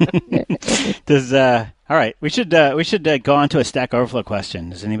 buddy. All right, we should go on to a Stack Overflow question.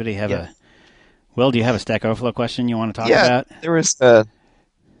 Does anybody have a? Will, do you have a Stack Overflow question you want to talk about?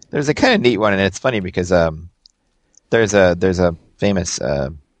 There's a kind of neat one, and it's funny because there's a famous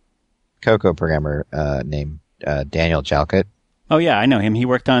Cocoa programmer named Daniel Jalkut. Oh yeah, I know him. He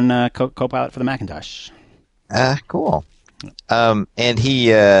worked on Copilot for the Macintosh. Cool. And he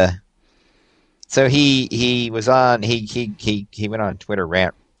was on he went on a Twitter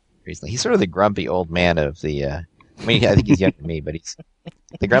rant recently. He's sort of the grumpy old man of the. I think he's younger than me, but he's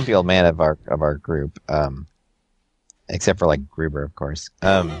the grumpy old man of our group. Except for like Gruber, of course.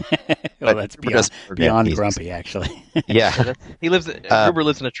 Well, that's beyond grumpy, actually. Yeah, Gruber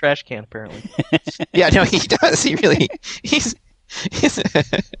lives in a trash can, apparently. Yeah, no, he does. He's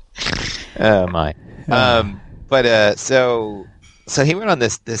oh my. But so he went on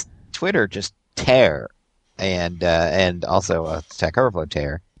this Twitter just tear, and also a Stack Overflow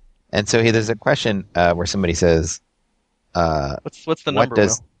tear, and so there's a question where somebody says, "What's the number?"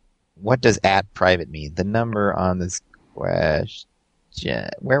 What does @private mean? The number on this question.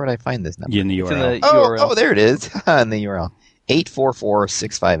 Where would I find this number? In the URL. In the URL. Oh, there it is in the URL.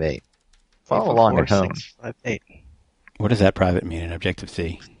 844-658. Follow along at home. 658. What does @private mean in Objective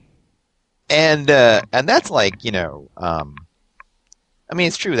C? And that's like, I mean,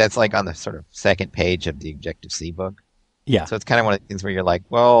 it's true. That's like on the sort of second page of the Objective C book. Yeah. So it's kind of one of the things where you're like,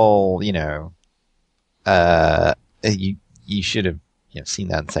 well, you should have seen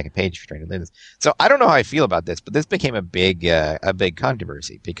that on the second page if you're trying to learn this. So I don't know how I feel about this, but this became a big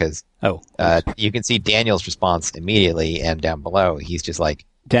controversy because you can see Daniel's response immediately, and down below he's just like,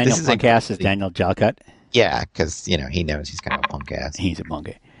 Daniel punk ass is Daniel Jalkut. Yeah, because he knows he's kind of a punk ass. He's a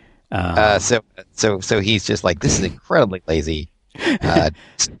punk. So he's just like, this is incredibly lazy.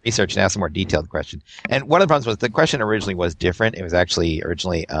 Research now some more detailed question. And one of the problems was the question originally was different. It was actually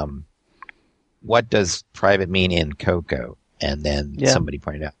originally, what does private mean in Cocoa? And then somebody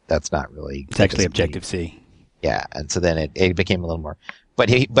pointed out that's not really. It's actually Objective C. Yeah, and so then it became a little more.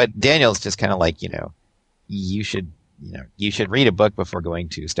 But Daniel's just kind of like, you should read a book before going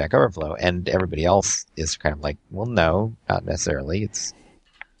to Stack Overflow, and everybody else is kind of like, well, no, not necessarily. It's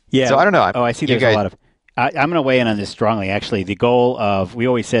So I don't know. I see. There's a lot of. I'm going to weigh in on this strongly. Actually, we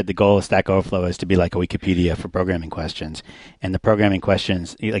always said the goal of Stack Overflow is to be like a Wikipedia for programming questions, and the programming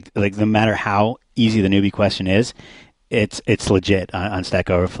questions, like no matter how easy the newbie question is, it's legit on Stack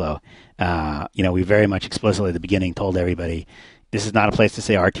Overflow. We very much explicitly at the beginning told everybody, this is not a place to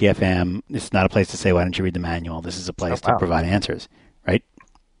say RTFM. This is not a place to say, why don't you read the manual? This is a place to provide answers, right?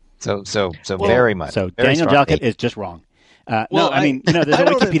 So very much. So Daniel Jalkut is just wrong. There's a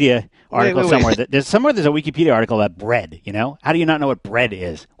Wikipedia article somewhere. There's a Wikipedia article about bread. How do you not know what bread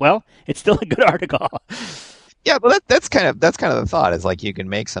is? Well, it's still a good article. Yeah, well, that's kind of the thought. Is like you can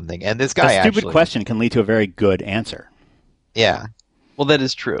make something, and this guy a stupid question can lead to a very good answer. Yeah. Well, that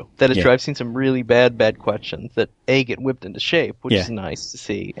is true. True. I've seen some really bad questions that A, get whipped into shape, which is nice to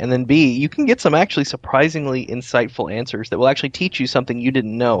see, and then B, you can get some actually surprisingly insightful answers that will actually teach you something you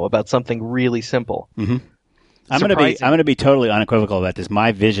didn't know about something really simple. Mm-hmm. I'm going to be totally unequivocal about this.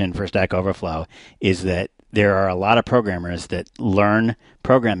 My vision for Stack Overflow is that there are a lot of programmers that learn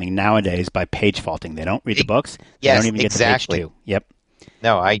programming nowadays by page faulting. They don't read the books. They don't even get to page 2. Yep.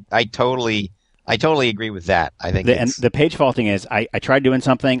 No, I totally agree with that. I think the page faulting is I try doing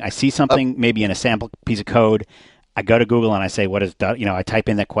something, I see something maybe in a sample piece of code, I go to Google and I say, what is, I type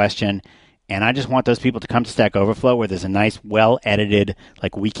in that question, and I just want those people to come to Stack Overflow where there's a nice, well-edited,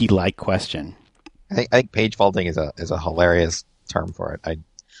 like wiki-like question. I think page faulting is a hilarious term for it.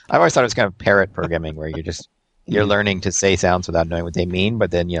 I always thought it was kind of parrot programming where you're learning to say sounds without knowing what they mean, but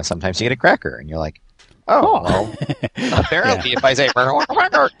then sometimes you get a cracker and you're like, oh, well, apparently if I say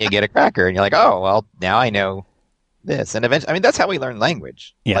you get a cracker, and you're like, oh, well, now I know this. And eventually, that's how we learn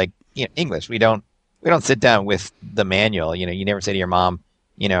language. Yeah. Like English, we don't sit down with the manual. You never say to your mom,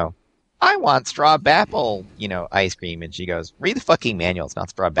 I want straw apple, ice cream. And she goes, read the fucking manual. It's not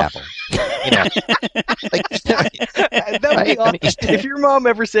straw apple. Like, That would be awesome. If your mom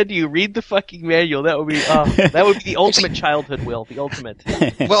ever said to you, read the fucking manual, that would be the ultimate childhood, Will. The ultimate.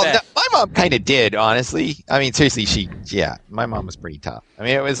 Well, no, my mom kind of did, honestly. I mean, seriously, my mom was pretty tough. I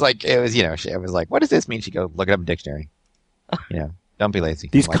mean, it was like, I was like, what does this mean? She'd go, look it up in the dictionary. Don't be lazy.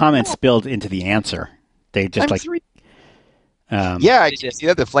 These comments spilled into the answer. They just I see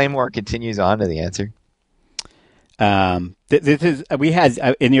that the flame war continues on to the answer. This is we had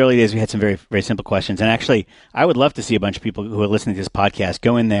in the early days we had some very very simple questions, and actually I would love to see a bunch of people who are listening to this podcast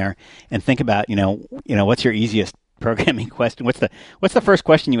go in there and think about what's your easiest programming question. What's the first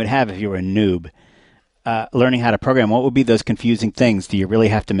question you would have if you were a noob learning how to program? What would be those confusing things? Do you really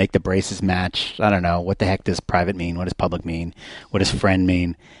have to make the braces match? I don't know. What the heck does private mean? What does public mean? What does friend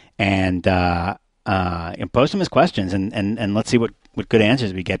mean? And post them as questions, and let's see what good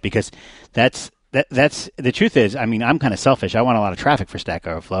answers we get, because that's the truth is, I mean, I'm kind of selfish. I want a lot of traffic for Stack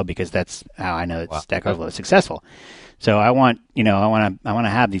Overflow because that's how I know that Stack Overflow is successful. So I want to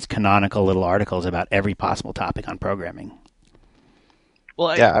have these canonical little articles about every possible topic on programming. Well,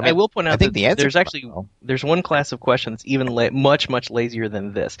 I will point out that there's one class of question that's even much lazier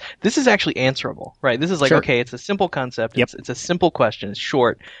than this. This is actually answerable, right? This is like, okay, it's a simple concept. Yep. It's a simple question. It's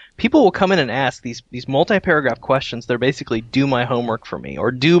short. People will come in and ask these multi-paragraph questions that are basically do my homework for me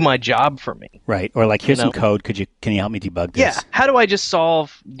or do my job for me. Right. Or like, here's some code. Can you help me debug this? Yeah. How do I just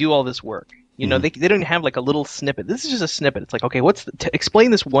do all this work? They don't have like a little snippet. This is just a snippet. It's like, okay, explain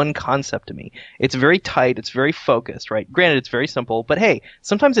this one concept to me. It's very tight. It's very focused, right? Granted, it's very simple, but hey,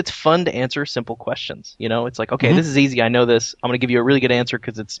 sometimes it's fun to answer simple questions. It's like, okay, this is easy. I know this. I'm going to give you a really good answer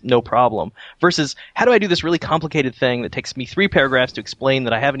because it's no problem. Versus, how do I do this really complicated thing that takes me 3 paragraphs to explain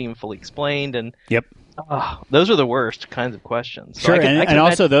that I haven't even fully explained? And yep. Those are the worst kinds of questions. So sure, and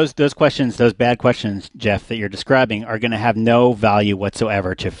also those questions, those bad questions, Jeff, that you're describing are going to have no value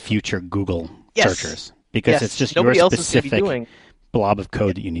whatsoever to future Google searchers, because it's just nobody your else specific blob of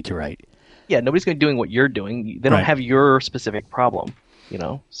code that you need to write. Yeah, nobody's going to be doing what you're doing. They don't have your specific problem,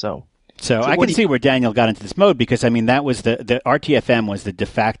 So I can see where Daniel got into this mode, because I mean that was the RTFM was the de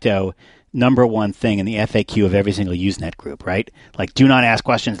facto number one thing in the FAQ of every single Usenet group, right? Like, do not ask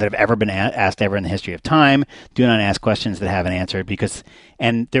questions that have ever been asked ever in the history of time. Do not ask questions that haven't answered,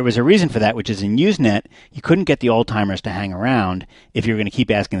 and there was a reason for that, which is in Usenet, you couldn't get the old timers to hang around if you were going to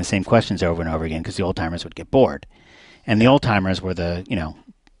keep asking the same questions over and over again, because the old timers would get bored. And the old timers were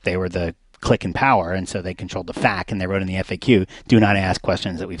they were the click and power, and so they controlled the FAQ, and they wrote in the FAQ, do not ask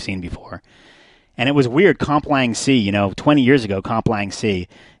questions that we've seen before. And it was weird, Complang C, 20 years ago, Complang C,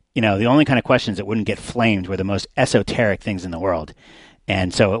 the only kind of questions that wouldn't get flamed were the most esoteric things in the world.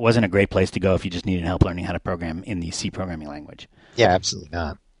 And so it wasn't a great place to go if you just needed help learning how to program in the C programming language. Yeah, absolutely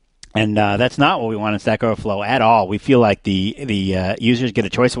not. And that's not what we want in Stack Overflow at all. We feel like the users get a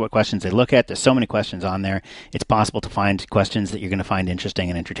choice of what questions they look at. There's so many questions on there. It's possible to find questions that you're going to find interesting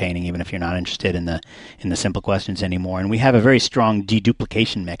and entertaining, even if you're not interested in the simple questions anymore. And we have a very strong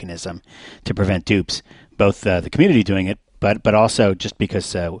deduplication mechanism to prevent dupes, both the community doing it, but also just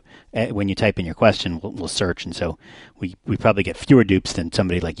because when you type in your question, we'll search, and so we probably get fewer dupes than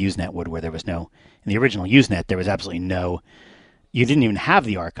somebody like Usenet would, where there was in the original Usenet, there was absolutely you didn't even have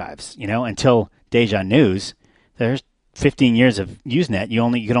the archives, until Deja News. There's 15 years of Usenet.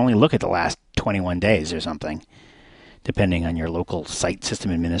 You could only look at the last 21 days or something, depending on your local site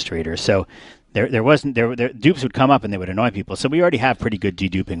system administrator. So there dupes would come up and they would annoy people. So we already have pretty good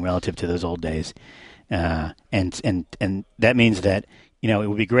deduping relative to those old days. And that means that, it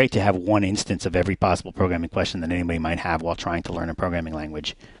would be great to have one instance of every possible programming question that anybody might have while trying to learn a programming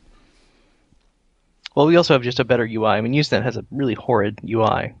language. Well, we also have just a better UI. I mean, Usenet has a really horrid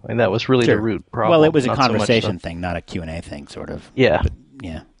UI, and that was really the root problem. Well, it was a conversation thing, not a Q&A thing, sort of. Yeah. But,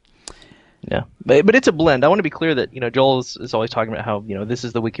 yeah. Yeah, but it's a blend. I want to be clear that Joel is always talking about how this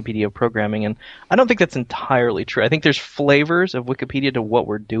is the Wikipedia of programming, and I don't think that's entirely true. I think there's flavors of Wikipedia to what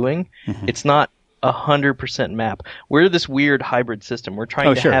we're doing. Mm-hmm. It's not 100% map. We're this weird hybrid system. We're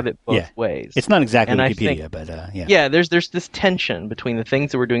trying to have it both ways. It's not exactly Wikipedia, but yeah. Yeah, there's this tension between the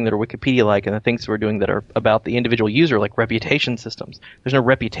things that we're doing that are Wikipedia-like and the things that we're doing that are about the individual user, like reputation systems. There's no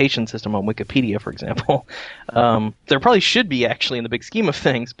reputation system on Wikipedia, for example. There probably should be, actually, in the big scheme of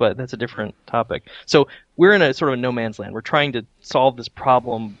things, but that's a different topic. So we're in a sort of a no man's land. We're trying to solve this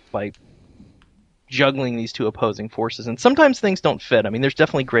problem by juggling these two opposing forces, and sometimes things don't fit. I mean, there's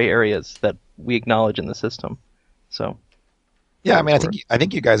definitely gray areas that we acknowledge in the system. So, yeah, I mean, I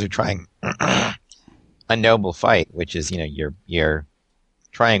think you guys are trying a noble fight, which is you're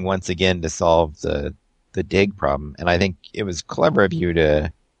trying once again to solve the dig problem, and I think it was clever of you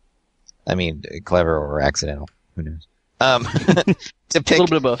to I mean, clever or accidental. Who knows? To pick little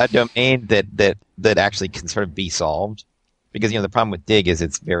bit of both. a domain that actually can sort of be solved, because the problem with Dig is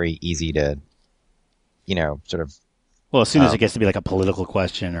it's very easy to, sort of. Well, as soon as it gets to be like a political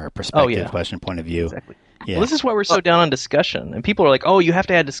question or a perspective question, point of view. Exactly. Yeah. Well, this is why we're so down on discussion, and people are like, "Oh, you have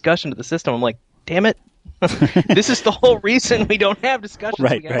to add discussion to the system." I'm like, "Damn it! This is the whole reason we don't have discussions.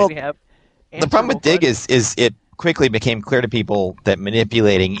 Right, we actually have the problem with Dig questions. is it quickly became clear to people that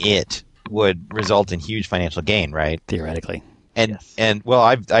manipulating it would result in huge financial gain, right? Theoretically. And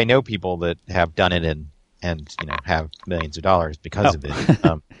well, I know people that have done it and have millions of dollars because of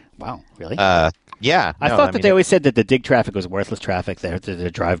it. Wow, really? Yeah. I thought that they always said that the Dig traffic was worthless traffic. The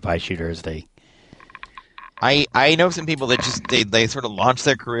drive-by shooters. I know some people that just they sort of launched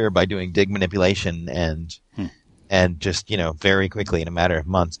their career by doing Dig manipulation and just very quickly in a matter of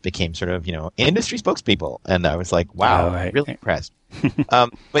months became sort of industry spokespeople, and I was like, wow, really impressed.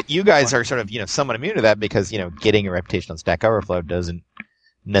 But you guys are sort of somewhat immune to that because getting a reputation on Stack Overflow doesn't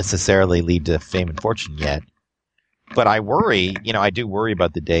necessarily lead to fame and fortune yet. But I worry, I do worry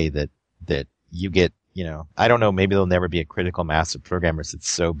about the day that you get, I don't know, maybe there'll never be a critical mass of programmers that's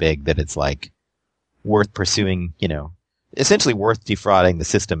so big that it's like worth pursuing, essentially worth defrauding the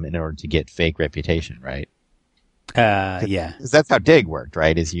system in order to get fake reputation, right? Yeah. Because that's how Dig worked,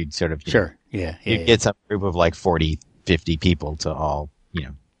 right? Is you'd sort of, you'd get some group of like 40, 50 people to all,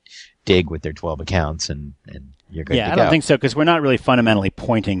 dig with their 12 accounts and you're good to go. Yeah, I don't think so, because we're not really fundamentally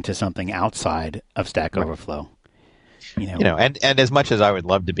pointing to something outside of Stack Overflow. And as much as I would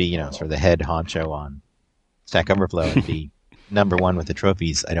love to be, sort of the head honcho on Stack Overflow and be number one with the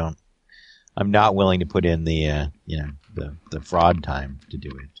trophies, I'm not willing to put in the fraud time to do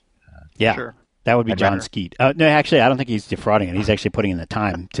it. Yeah, sure. That would be John Skeet. No, actually, I don't think he's defrauding it. He's actually putting in the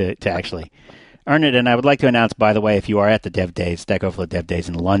time to actually earn it. And I would like to announce, by the way, if you are at the Dev Days, Stack Overflow Dev Days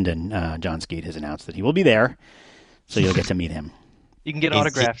in London, John Skeet has announced that he will be there, so you'll get to meet him. You can get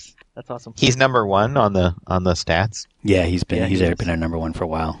autographs. That's awesome. He's number one on the stats. Yeah, he's been our number one for a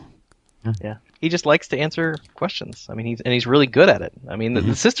while. Yeah, he just likes to answer questions. I mean, he's really good at it. I mean,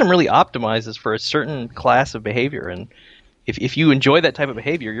 the system really optimizes for a certain class of behavior, and if you enjoy that type of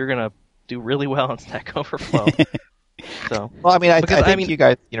behavior, you're gonna do really well on Stack Overflow. So, well, I mean, I think you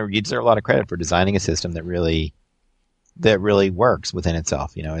guys, you deserve a lot of credit for designing a system that really works within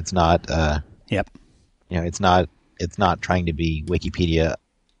itself. It's not. It's not trying to be Wikipedia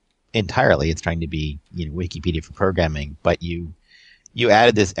entirely. It's trying to be Wikipedia for programming, but you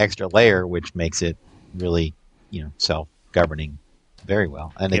added this extra layer which makes it really self-governing very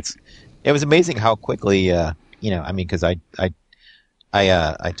well. And it was amazing how quickly because I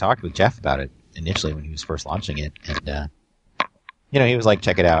talked with Jeff about it initially when he was first launching it, and he was like,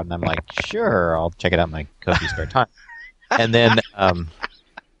 check it out, and I'm like, sure, I'll check it out in my cozy spare time. And then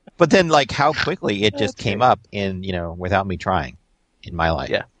but then like how quickly it just came up in without me trying in my life.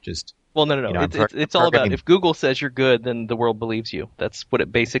 Yeah. Just well, no. It's all about if Google says you're good, then the world believes you. That's what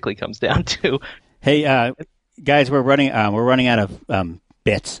it basically comes down to. Hey, guys, we're running out of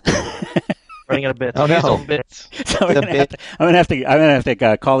bits. Running out of bits. Oh no! Bits. So I'm gonna have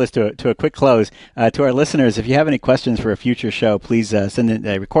to call this to a quick close. To our listeners, if you have any questions for a future show, please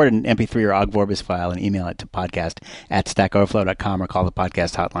record an MP3 or OGG Vorbis file and email it to podcast@stackoverflow.com or call the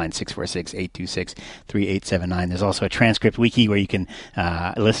podcast hotline 646-826-3879. There's also a transcript wiki where you can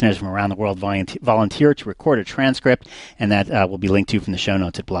listeners from around the world volunteer to record a transcript, and that will be linked to from the show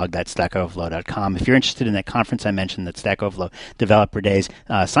notes at blog.stackoverflow.com. If you're interested in that conference I mentioned, that Stack Overflow Developer Days,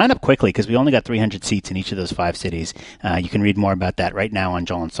 sign up quickly because we only got 300 seats in each of those 5 cities. You can read more about that right now on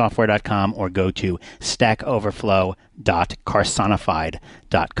joelandsoftware.com or go to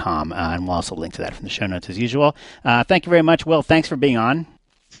stackoverflow.carsonified.com, and we'll also link to that from the show notes as usual. Thank you very much, Will. Thanks for being on.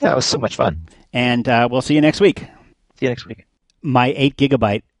 Yeah, it was so much fun. And we'll see you next week. See you next week. My 8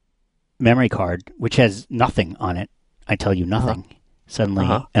 gigabyte memory card, which has nothing on it, I tell you nothing, suddenly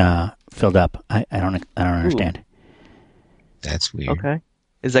filled up. I don't understand. Ooh. That's weird. Okay.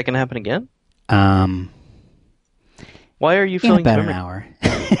 Is that going to happen again? Why are you filling about memory? an hour?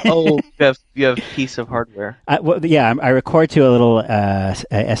 Oh, you have a piece of hardware. I record to a little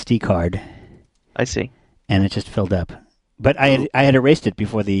SD card. I see. And it just filled up. But I had erased it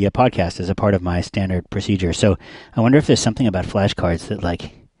before the podcast as a part of my standard procedure. So I wonder if there's something about flashcards that,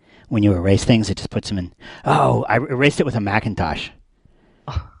 like, when you erase things, it just puts them in. Oh, I erased it with a Macintosh.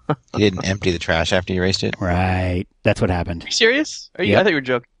 You didn't empty the trash after you erased it? Right. That's what happened. Are you serious? I thought you were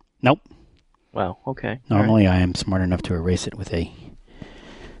joking. Nope. Wow, okay. Normally I am smart enough to erase it with a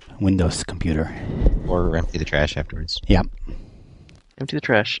Windows computer. Or empty the trash afterwards. Yep. Empty the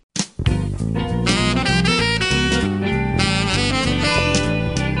trash.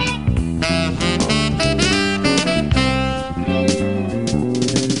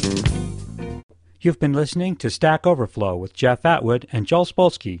 You've been listening to Stack Overflow with Jeff Atwood and Joel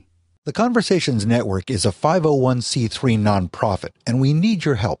Spolsky. The Conversations Network is a 501c3 nonprofit, and we need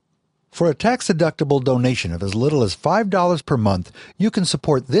your help. For a tax-deductible donation of as little as $5 per month, you can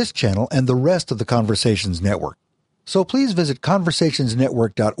support this channel and the rest of the Conversations Network. So please visit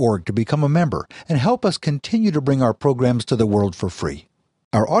conversationsnetwork.org to become a member and help us continue to bring our programs to the world for free.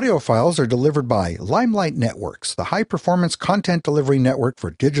 Our audio files are delivered by Limelight Networks, the high-performance content delivery network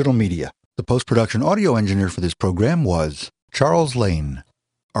for digital media. The post-production audio engineer for this program was Charles Lane.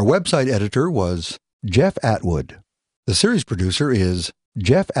 Our website editor was Jeff Atwood. The series producer is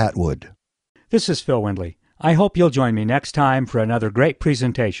Jeff Atwood. This is Phil Windley. I hope you'll join me next time for another great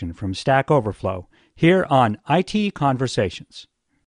presentation from Stack Overflow here on IT Conversations.